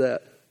offense to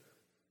that.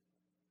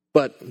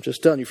 But I'm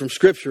just telling you, from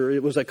Scripture,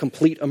 it was a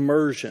complete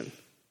immersion.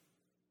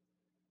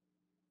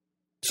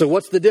 So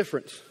what's the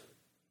difference?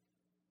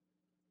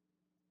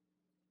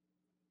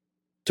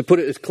 To put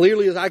it as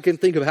clearly as I can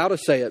think of how to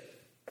say it,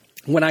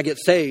 when I get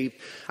saved,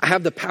 I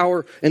have the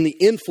power and the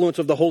influence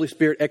of the Holy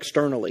Spirit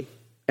externally.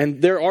 And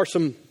there are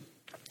some,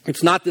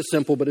 it's not this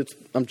simple, but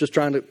I'm just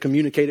trying to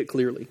communicate it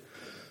clearly.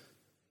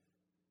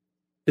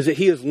 Is that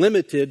he is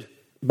limited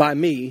by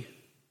me,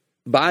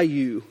 by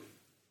you,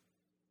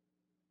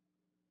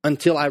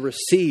 until I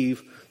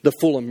receive the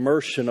full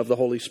immersion of the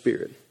Holy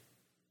Spirit.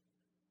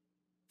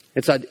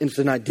 It's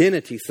an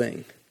identity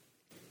thing.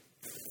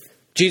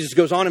 Jesus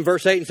goes on in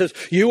verse 8 and says,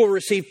 you will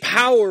receive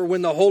power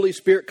when the Holy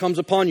Spirit comes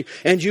upon you,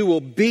 and you will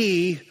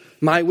be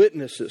my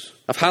witnesses.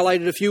 I've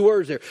highlighted a few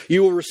words there.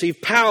 You will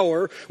receive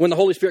power when the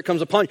Holy Spirit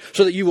comes upon you,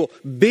 so that you will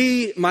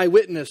be my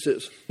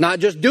witnesses. Not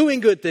just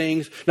doing good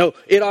things. No,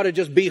 it ought to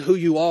just be who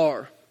you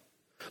are.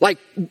 Like,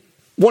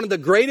 one of the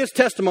greatest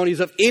testimonies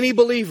of any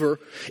believer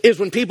is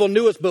when people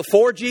knew us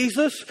before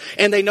Jesus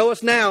and they know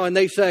us now and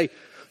they say,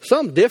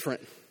 something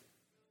different.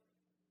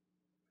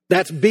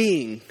 That's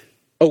being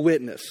a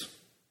witness.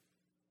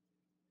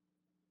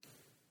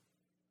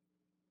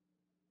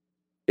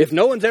 If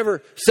no one's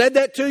ever said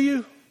that to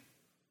you,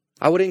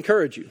 I would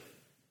encourage you.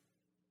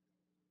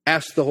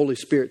 Ask the Holy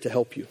Spirit to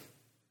help you.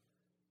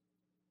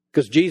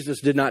 Because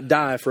Jesus did not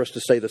die for us to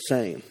say the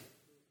same.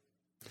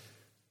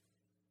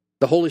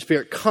 The Holy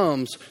Spirit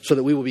comes so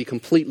that we will be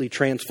completely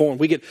transformed.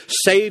 We get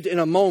saved in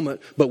a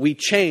moment, but we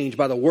change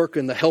by the work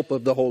and the help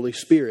of the Holy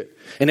Spirit.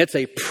 And it's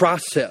a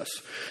process.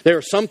 There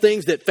are some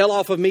things that fell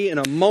off of me in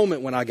a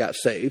moment when I got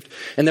saved,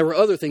 and there were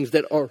other things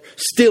that are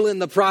still in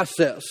the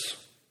process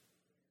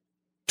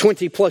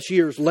 20 plus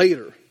years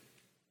later.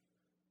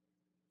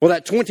 Well,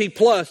 that 20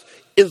 plus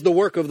is the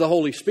work of the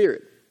Holy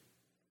Spirit.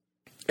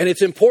 And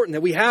it's important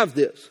that we have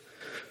this.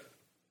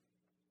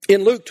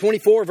 In Luke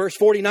 24, verse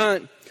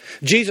 49,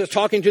 Jesus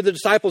talking to the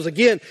disciples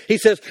again, he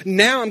says,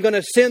 now I'm going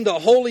to send the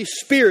Holy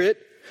Spirit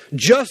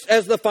just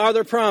as the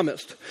Father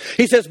promised.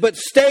 He says, but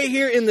stay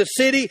here in the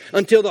city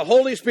until the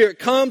Holy Spirit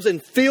comes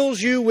and fills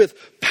you with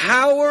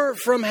power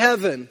from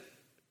heaven.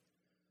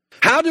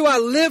 How do I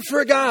live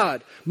for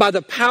God? By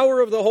the power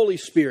of the Holy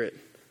Spirit.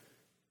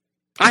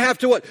 I have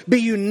to what? Be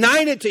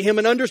united to Him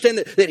and understand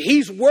that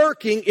He's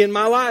working in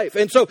my life.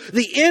 And so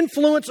the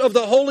influence of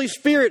the Holy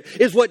Spirit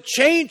is what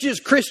changes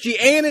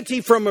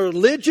Christianity from a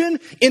religion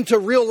into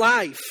real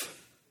life.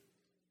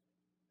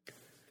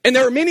 And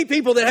there are many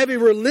people that have a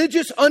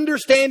religious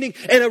understanding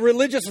and a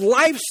religious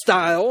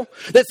lifestyle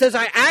that says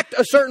I act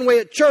a certain way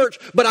at church,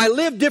 but I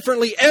live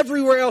differently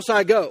everywhere else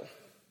I go.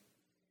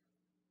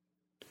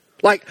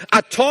 Like, I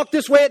talk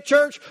this way at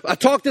church, I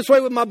talk this way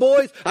with my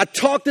boys, I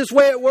talk this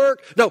way at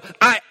work. No,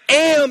 I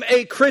am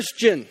a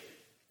Christian.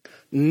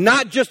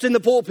 Not just in the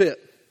pulpit.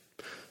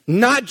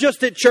 Not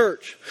just at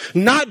church.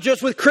 Not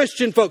just with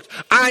Christian folks.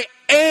 I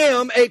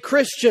am a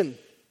Christian.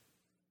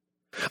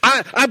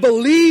 I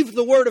believe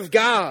the Word of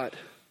God.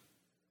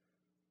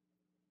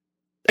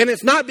 And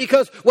it's not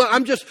because, well,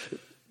 I'm just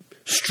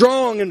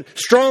strong and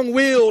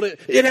strong-willed.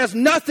 It has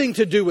nothing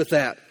to do with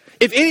that.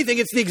 If anything,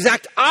 it's the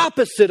exact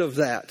opposite of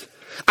that.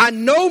 I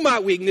know my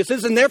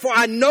weaknesses, and therefore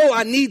I know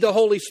I need the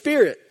Holy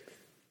Spirit.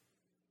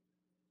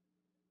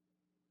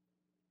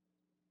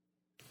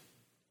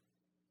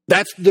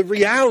 That's the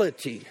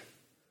reality.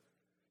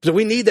 So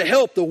we need the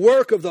help, the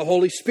work of the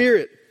Holy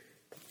Spirit.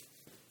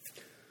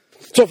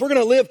 So if we're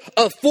going to live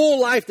a full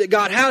life that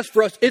God has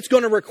for us, it's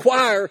going to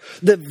require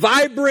the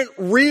vibrant,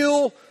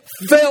 real,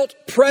 felt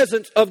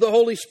presence of the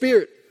Holy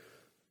Spirit.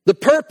 The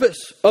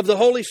purpose of the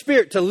Holy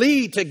Spirit to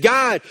lead, to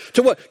guide,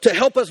 to what? To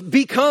help us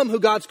become who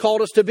God's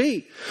called us to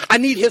be. I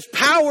need His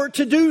power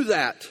to do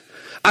that.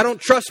 I don't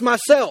trust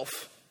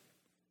myself.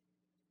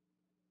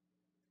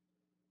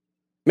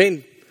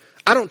 I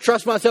don't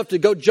trust myself to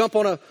go jump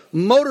on a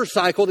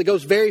motorcycle that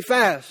goes very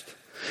fast.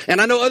 And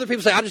I know other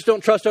people say, I just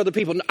don't trust other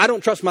people. I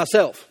don't trust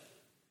myself.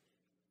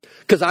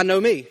 Because I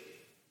know me.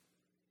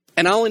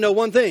 And I only know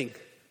one thing.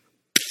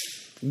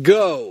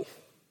 Go.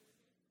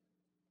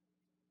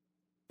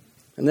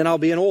 And then I'll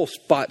be in an oil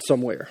spot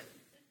somewhere.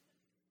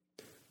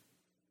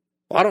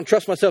 Well, I don't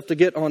trust myself to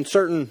get on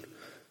certain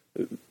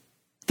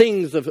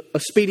things of a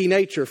speedy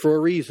nature for a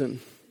reason.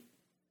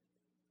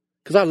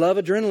 Because I love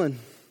adrenaline.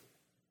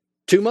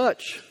 Too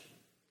much.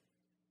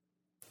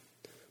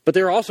 But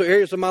there are also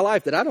areas of my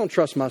life that I don't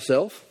trust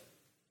myself.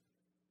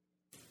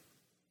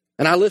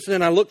 And I listen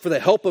and I look for the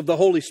help of the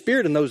Holy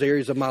Spirit in those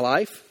areas of my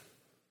life.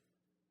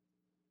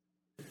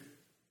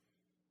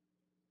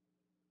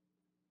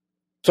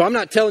 So I'm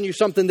not telling you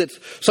something that's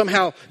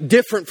somehow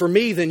different for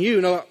me than you.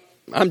 No,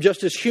 I'm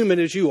just as human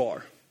as you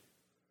are.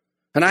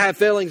 And I have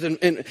failings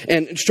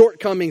and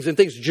shortcomings and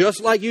things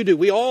just like you do.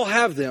 We all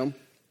have them.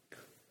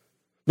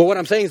 But what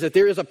I'm saying is that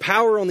there is a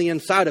power on the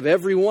inside of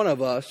every one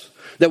of us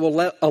that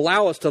will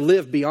allow us to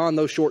live beyond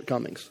those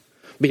shortcomings,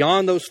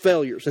 beyond those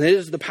failures. And it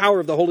is the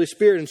power of the Holy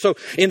Spirit. And so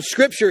in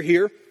Scripture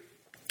here,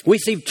 we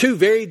see two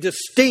very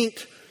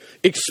distinct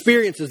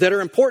experiences that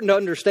are important to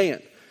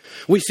understand.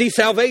 We see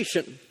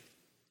salvation,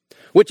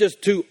 which is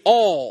to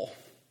all.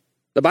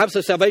 The Bible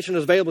says salvation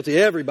is available to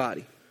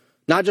everybody.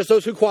 Not just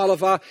those who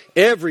qualify,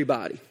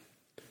 everybody.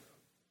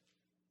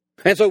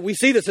 And so we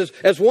see this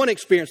as one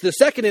experience. The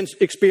second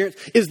experience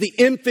is the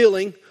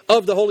infilling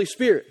of the Holy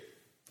Spirit.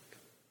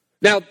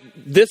 Now,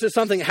 this is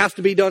something that has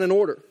to be done in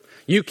order.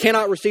 You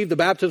cannot receive the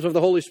baptism of the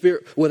Holy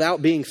Spirit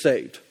without being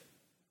saved.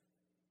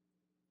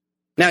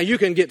 Now, you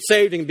can get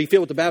saved and be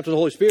filled with the baptism of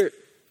the Holy Spirit.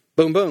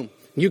 Boom, boom.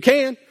 You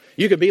can.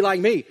 You could be like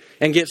me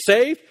and get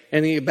saved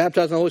and then get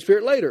baptized in the Holy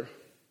Spirit later.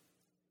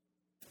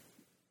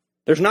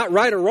 There's not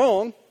right or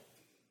wrong.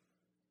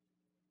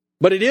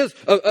 But it is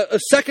a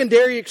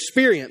secondary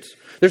experience.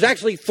 There's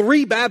actually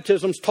 3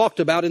 baptisms talked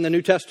about in the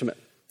New Testament.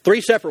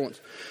 3 separate ones.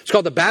 It's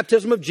called the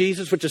baptism of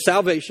Jesus, which is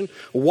salvation,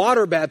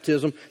 water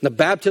baptism, and the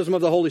baptism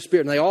of the Holy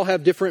Spirit. And they all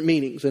have different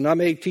meanings. And I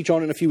may teach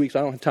on it in a few weeks.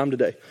 I don't have time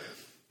today.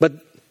 But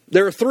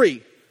there are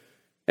 3.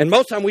 And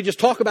most of the time we just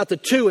talk about the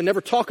 2 and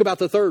never talk about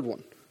the third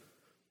one.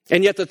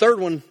 And yet the third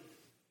one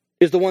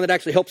is the one that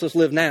actually helps us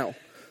live now.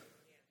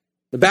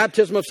 The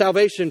baptism of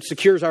salvation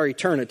secures our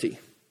eternity.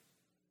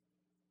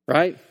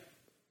 Right?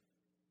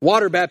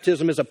 Water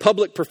baptism is a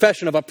public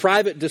profession of a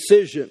private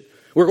decision.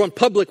 We're going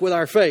public with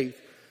our faith.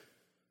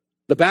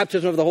 The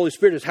baptism of the Holy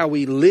Spirit is how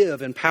we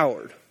live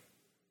empowered.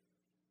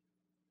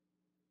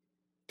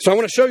 So I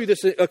want to show you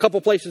this a couple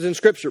places in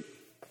Scripture.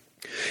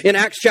 In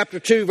Acts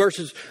chapter 2,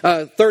 verses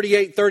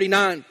 38,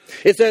 39,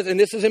 it says, and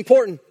this is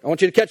important, I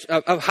want you to catch,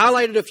 I've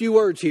highlighted a few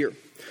words here.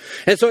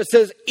 And so it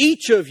says,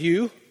 each of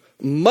you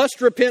must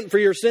repent for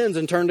your sins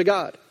and turn to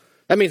God.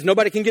 That means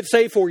nobody can get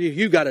saved for you.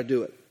 You got to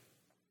do it.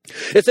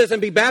 It says,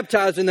 and be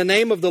baptized in the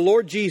name of the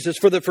Lord Jesus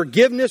for the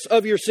forgiveness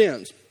of your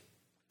sins.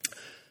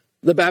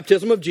 The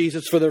baptism of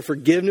Jesus for the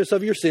forgiveness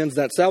of your sins,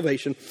 that's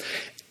salvation.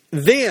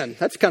 Then,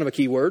 that's kind of a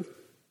key word.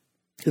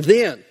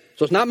 Then,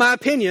 so it's not my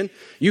opinion,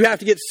 you have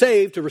to get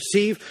saved to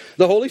receive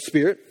the Holy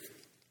Spirit.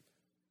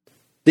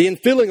 The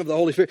infilling of the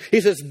Holy Spirit.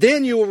 He says,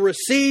 then you will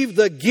receive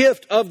the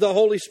gift of the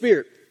Holy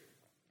Spirit.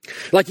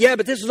 Like, yeah,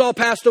 but this is all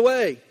passed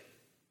away.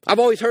 I've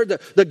always heard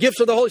the gifts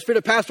of the Holy Spirit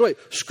have passed away.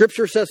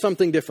 Scripture says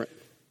something different.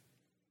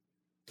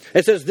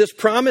 It says this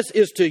promise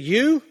is to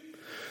you,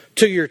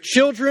 to your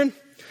children,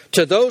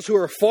 to those who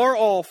are far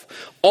off,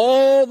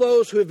 all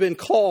those who have been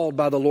called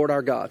by the Lord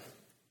our God.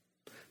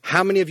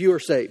 How many of you are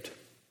saved?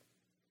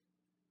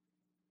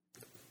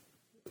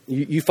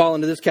 You fall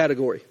into this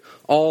category.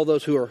 All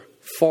those who are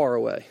far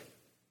away.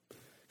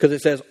 Because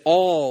it says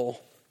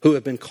all who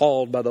have been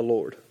called by the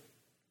Lord.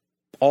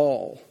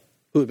 All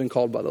who have been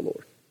called by the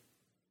Lord.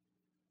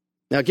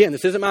 Now again,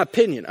 this isn't my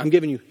opinion. I'm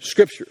giving you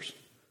scriptures.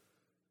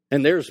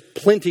 And there's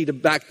plenty to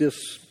back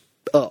this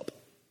up.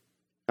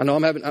 I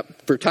know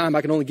for time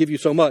I can only give you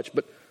so much,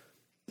 but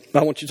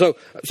I want you,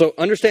 so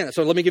understand that.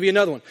 So let me give you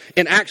another one.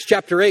 In Acts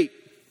chapter 8,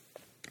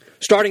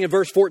 starting in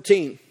verse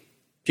 14.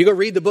 If you go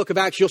read the book of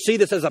Acts, you'll see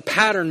this as a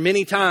pattern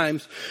many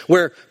times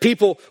where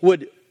people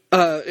would,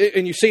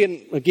 and you see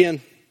it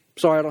again,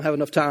 sorry I don't have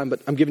enough time,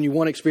 but I'm giving you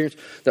one experience.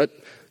 That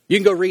you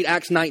can go read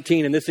Acts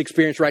 19, and this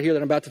experience right here that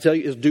I'm about to tell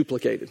you is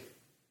duplicated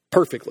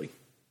perfectly,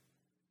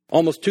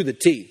 almost to the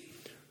T.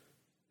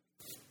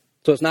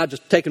 So it's not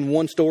just taking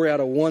one story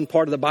out of one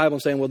part of the Bible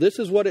and saying, well, this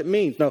is what it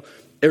means. No,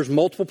 there's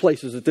multiple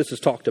places that this is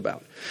talked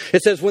about.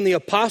 It says, when the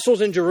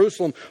apostles in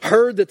Jerusalem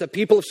heard that the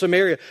people of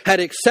Samaria had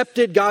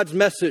accepted God's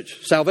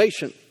message,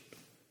 salvation,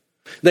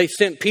 they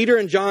sent Peter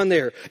and John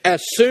there.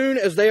 As soon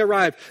as they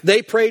arrived,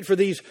 they prayed for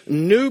these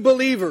new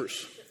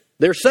believers.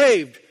 They're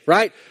saved,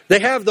 right? They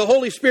have the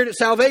Holy Spirit at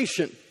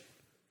salvation.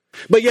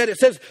 But yet it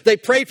says they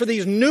prayed for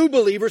these new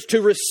believers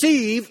to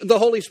receive the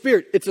Holy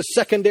Spirit. It's a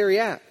secondary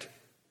act.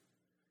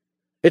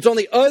 It's on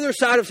the other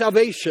side of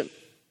salvation.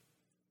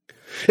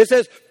 It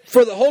says,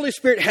 for the Holy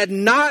Spirit had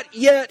not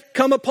yet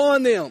come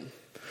upon them. And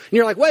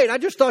you're like, wait, I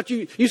just thought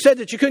you said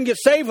that you couldn't get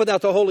saved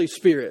without the Holy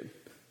Spirit.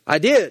 I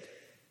did.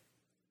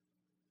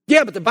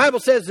 Yeah, but the Bible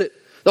says that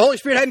the Holy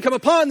Spirit hadn't come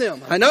upon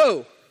them. I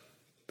know.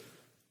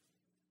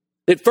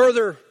 It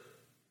further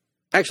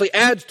actually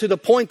adds to the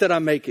point that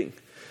I'm making.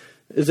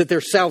 Is that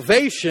there's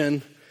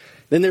salvation,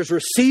 then there's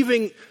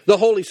receiving the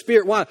Holy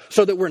Spirit. Why?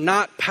 So that we're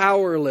not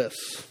powerless.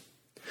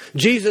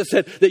 Jesus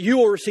said that you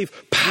will receive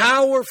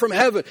power from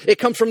heaven. It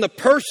comes from the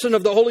person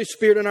of the Holy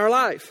Spirit in our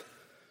life.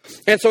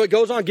 And so it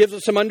goes on, gives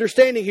us some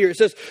understanding here. It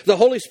says, the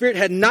Holy Spirit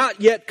had not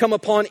yet come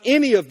upon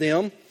any of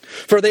them,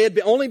 for they had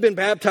only been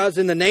baptized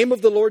in the name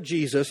of the Lord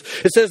Jesus.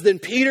 It says, then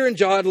Peter and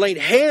John laid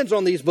hands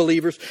on these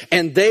believers,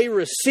 and they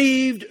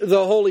received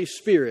the Holy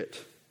Spirit.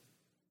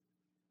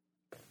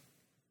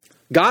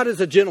 God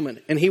is a gentleman,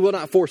 and He will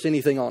not force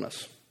anything on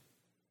us.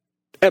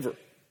 Ever.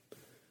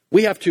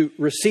 We have to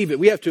receive it.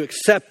 We have to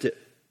accept it.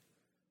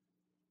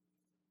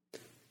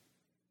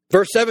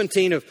 Verse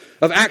 17 of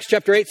Acts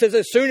chapter 8 says,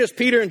 as soon as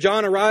Peter and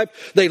John arrived,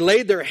 they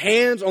laid their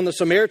hands on the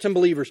Samaritan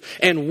believers,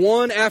 and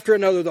one after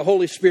another the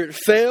Holy Spirit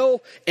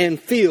fell and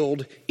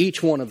filled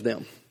each one of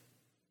them.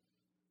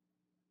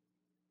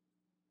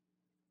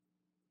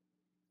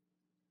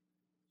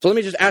 So let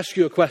me just ask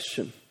you a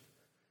question.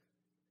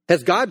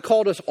 Has God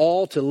called us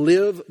all to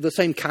live the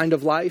same kind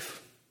of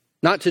life?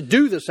 Not to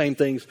do the same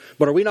things,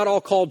 but are we not all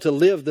called to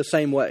live the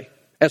same way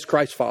as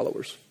Christ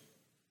followers?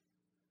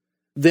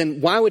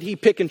 Then why would He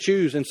pick and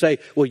choose and say,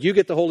 well, you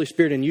get the Holy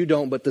Spirit and you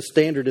don't, but the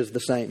standard is the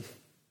same?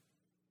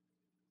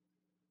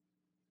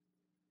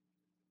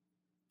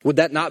 Would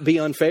that not be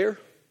unfair?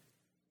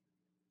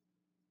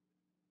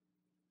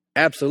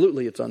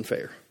 Absolutely, it's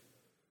unfair.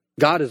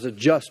 God is a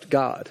just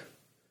God.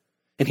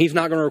 And He's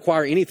not going to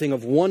require anything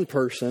of one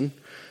person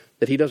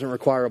that He doesn't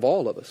require of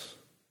all of us.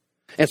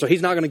 And so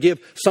He's not going to give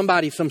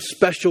somebody some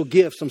special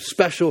gift, some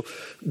special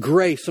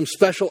grace, some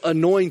special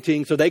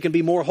anointing so they can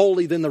be more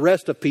holy than the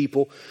rest of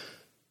people,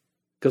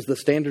 because the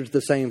standard's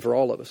the same for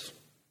all of us.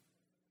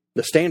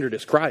 The standard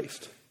is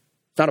Christ.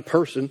 It's not a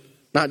person,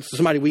 not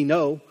somebody we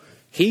know.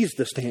 He's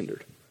the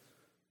standard.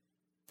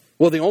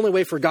 Well, the only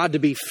way for God to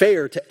be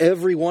fair to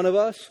every one of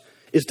us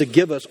is to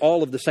give us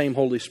all of the same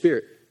Holy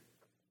Spirit.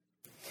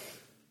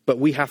 But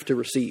we have to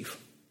receive.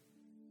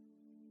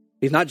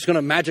 He's not just going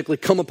to magically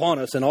come upon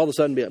us and all of a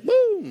sudden be like,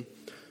 boom.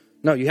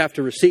 No, you have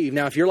to receive.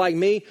 Now, if you're like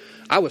me,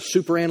 I was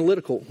super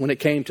analytical when it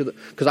came to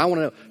because I want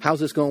to know, how's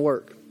this going to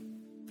work?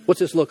 What's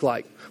this look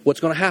like? What's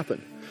going to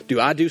happen? Do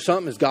I do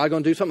something? Is God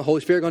going to do something? The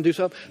Holy Spirit going to do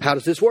something? How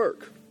does this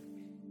work?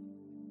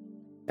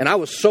 And I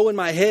was so in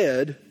my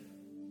head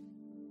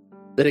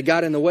that it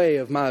got in the way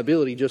of my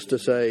ability just to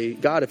say,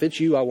 God, if it's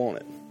you, I want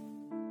it.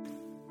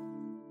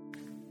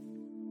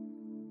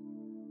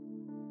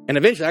 And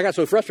eventually I got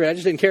so frustrated, I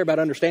just didn't care about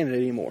understanding it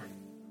anymore.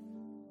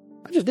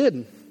 I just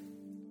didn't.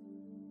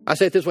 I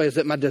say it this way, is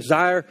that my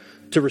desire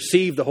to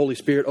receive the Holy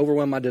Spirit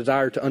overwhelmed my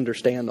desire to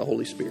understand the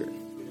Holy Spirit.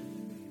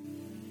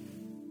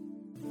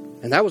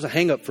 And that was a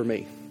hang-up for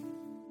me.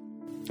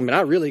 I mean,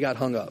 I really got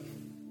hung up.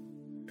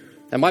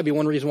 That might be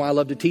one reason why I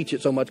love to teach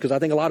it so much, because I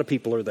think a lot of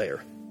people are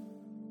there.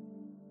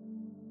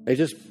 They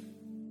just,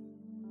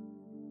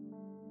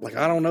 like,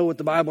 I don't know what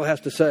the Bible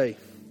has to say.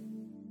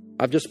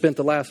 I've just spent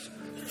the last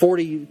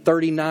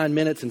 39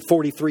 minutes and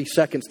 43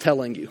 seconds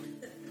telling you.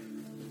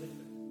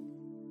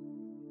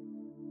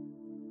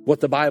 what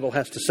the Bible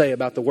has to say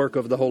about the work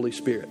of the Holy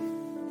Spirit.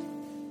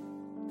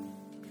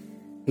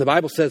 The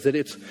Bible says that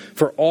it's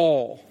for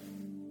all,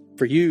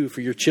 for you,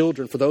 for your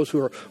children, for those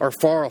who are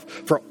far off,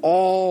 for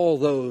all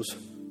those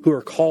who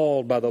are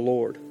called by the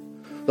Lord.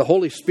 The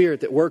Holy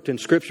Spirit that worked in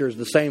Scripture is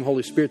the same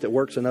Holy Spirit that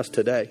works in us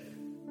today.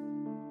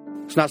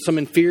 It's not some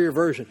inferior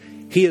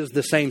version. He is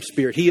the same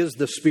Spirit. He is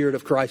the Spirit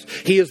of Christ.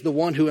 He is the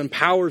one who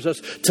empowers us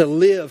to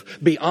live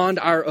beyond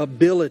our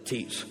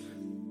abilities.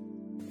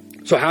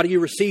 So how do you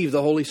receive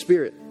the Holy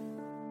Spirit?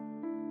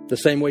 The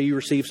same way you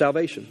receive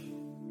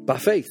salvation, by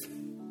faith.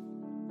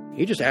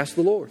 You just ask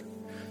the Lord.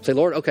 Say,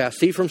 Lord, okay, I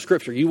see from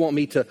Scripture you want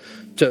me to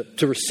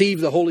receive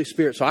the Holy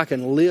Spirit so I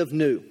can live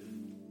new.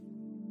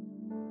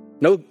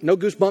 No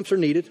goosebumps are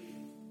needed.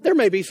 There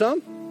may be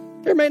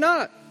some. There may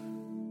not.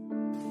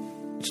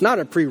 It's not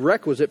a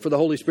prerequisite for the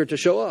Holy Spirit to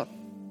show up.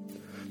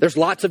 There's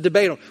lots of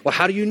debate on, well,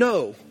 how do you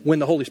know when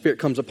the Holy Spirit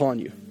comes upon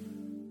you?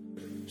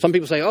 Some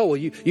people say, oh, well,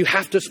 you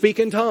have to speak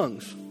in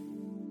tongues.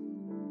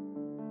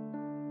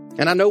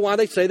 And I know why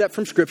they say that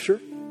from Scripture.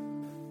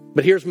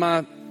 But here's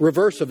my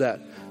reverse of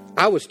that.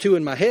 I was too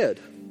in my head.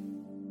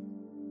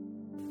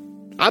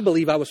 I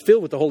believe I was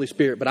filled with the Holy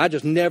Spirit, but I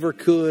just never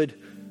could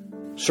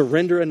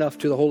surrender enough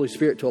to the Holy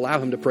Spirit to allow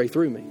Him to pray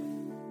through me.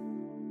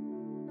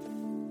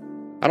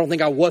 I don't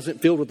think I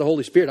wasn't filled with the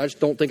Holy Spirit. I just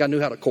don't think I knew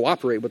how to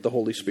cooperate with the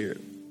Holy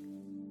Spirit.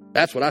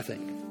 That's what I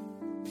think.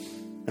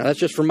 Now that's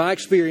just from my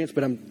experience,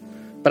 but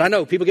I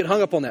know people get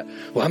hung up on that.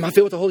 Well, am I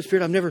filled with the Holy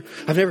Spirit? I've never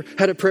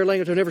had a prayer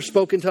language. I've never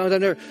spoken in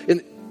tongues.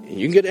 And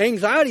you can get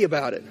anxiety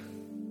about it.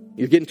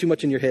 You're getting too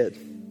much in your head.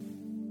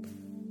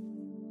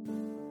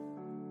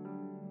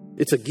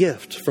 It's a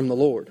gift from the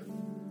Lord.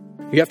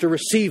 You have to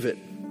receive it.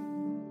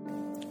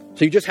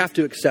 So you just have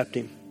to accept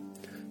Him.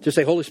 Just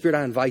say, Holy Spirit,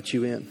 I invite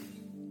you in.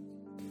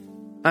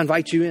 I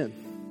invite you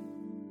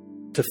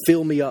in to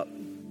fill me up.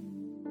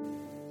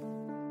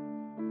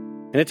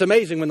 And it's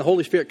amazing when the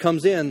Holy Spirit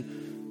comes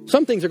in,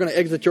 some things are going to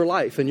exit your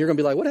life and you're going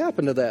to be like, what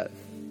happened to that?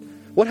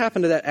 What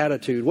happened to that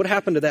attitude? What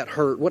happened to that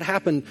hurt? What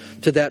happened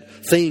to that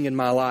thing in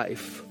my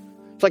life?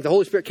 It's like the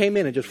Holy Spirit came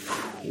in and just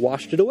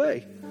washed it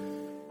away.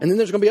 And then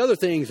there's going to be other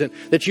things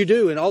that you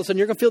do, and all of a sudden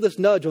you're going to feel this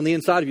nudge on the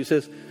inside of you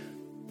says,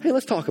 hey,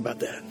 let's talk about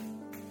that.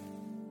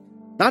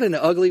 Not in an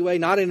ugly way,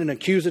 not in an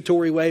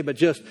accusatory way, but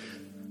just,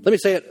 let me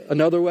say it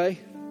another way.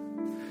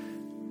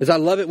 Is I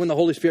love it when the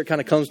Holy Spirit kind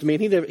of comes to me,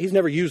 and he's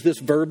never used this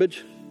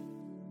verbiage,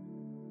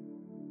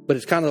 but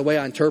it's kind of the way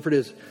I interpret it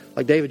is,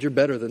 like, David, you're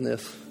better than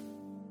this.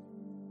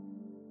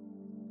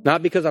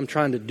 Not because I'm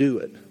trying to do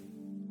it,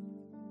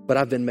 but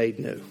I've been made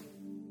new.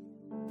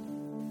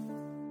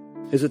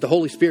 Is that the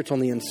Holy Spirit's on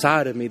the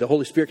inside of me. The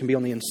Holy Spirit can be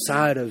on the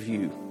inside of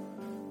you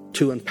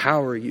to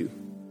empower you,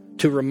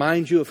 to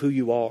remind you of who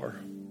you are.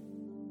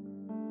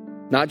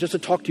 Not just to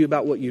talk to you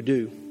about what you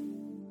do.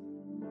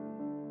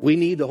 We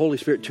need the Holy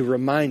Spirit to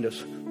remind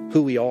us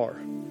who we are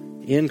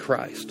in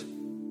Christ,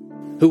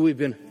 who we've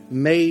been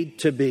made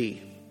to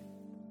be.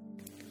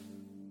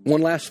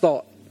 One last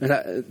thought,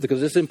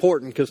 because this is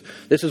important, because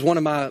this is one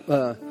of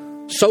my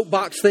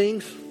soapbox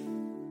things.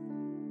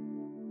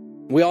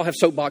 We all have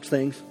soapbox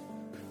things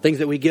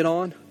that we get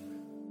on.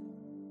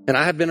 And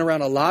I have been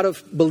around a lot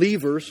of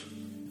believers,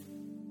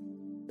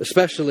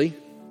 especially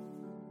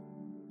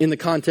in the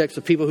context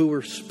of people who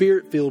were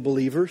Spirit-filled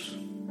believers,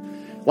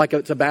 like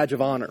it's a badge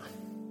of honor.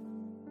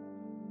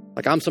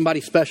 Like I'm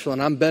somebody special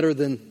and I'm better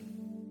than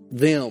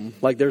them.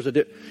 Like there's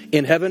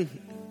in heaven,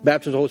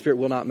 baptism of the Holy Spirit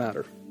will not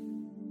matter.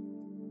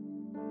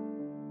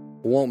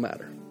 It won't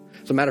matter.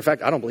 As a matter of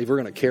fact, I don't believe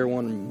we're going to care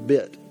one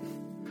bit.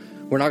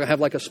 We're not going to have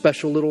like a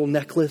special little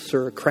necklace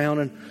or a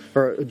crown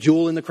or a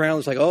jewel in the crown.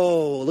 It's like,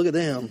 oh, look at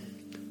them.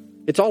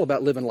 It's all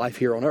about living life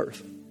here on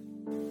earth.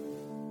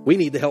 We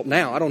need the help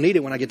now. I don't need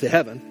it when I get to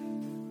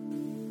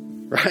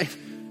heaven. Right?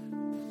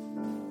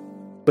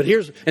 But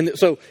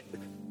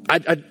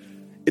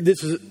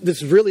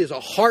this really is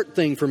a heart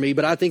thing for me,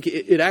 but I think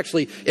it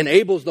actually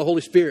enables the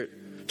Holy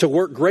Spirit to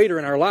work greater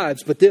in our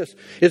lives. But this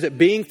is that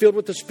being filled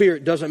with the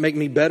Spirit doesn't make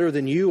me better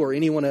than you or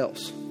anyone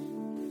else.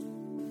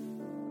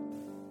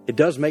 It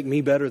does make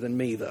me better than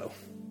me, though.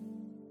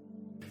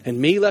 And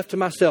me left to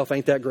myself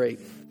ain't that great.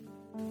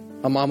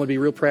 My mom would be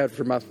real proud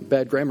for my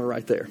bad grammar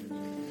right there.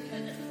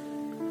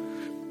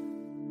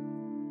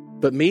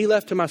 But me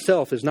left to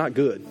myself is not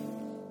good.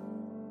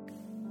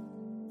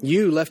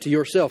 You left to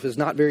yourself is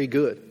not very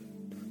good.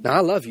 Now, I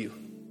love you,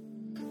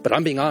 but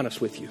I'm being honest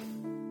with you.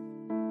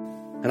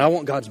 And I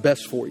want God's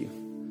best for you.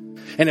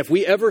 And if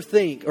we ever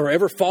think or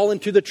ever fall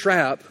into the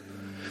trap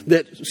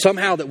that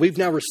somehow that we've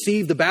now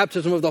received the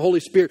baptism of the Holy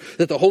Spirit,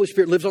 that the Holy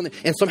Spirit lives on the,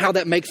 and somehow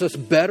that makes us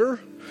better,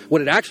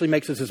 what it actually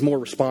makes us is more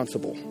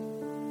responsible.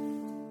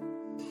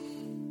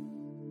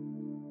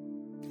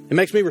 It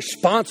makes me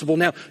responsible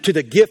now to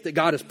the gift that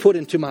God has put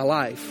into my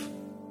life.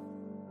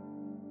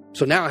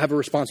 So now I have a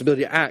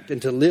responsibility to act and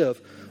to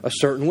live a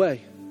certain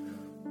way.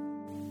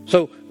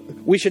 So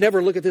we should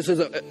never look at this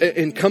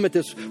and come at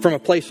this from a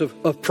place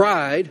of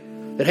pride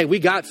that, hey, we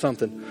got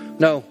something.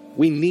 No,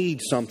 we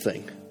need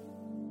something.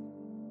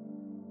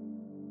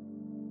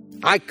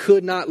 I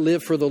could not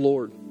live for the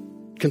Lord.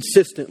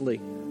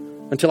 consistently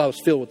until I was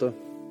filled with the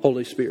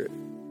Holy Spirit.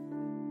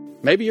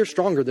 Maybe you're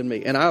stronger than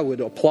me, and I would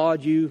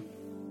applaud you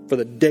for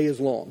the day is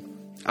long.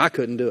 I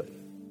couldn't do it.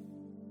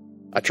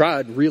 I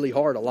tried really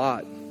hard a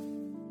lot.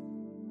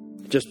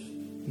 It just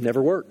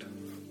never worked.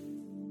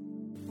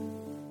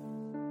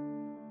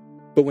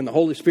 But when the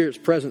Holy Spirit's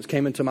presence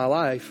came into my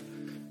life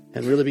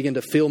and really began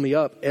to fill me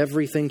up,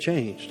 everything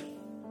changed.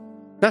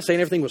 I'm not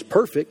saying everything was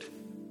perfect,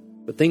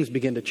 but things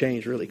began to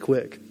change really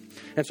quick.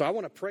 And so I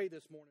want to pray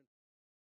this morning.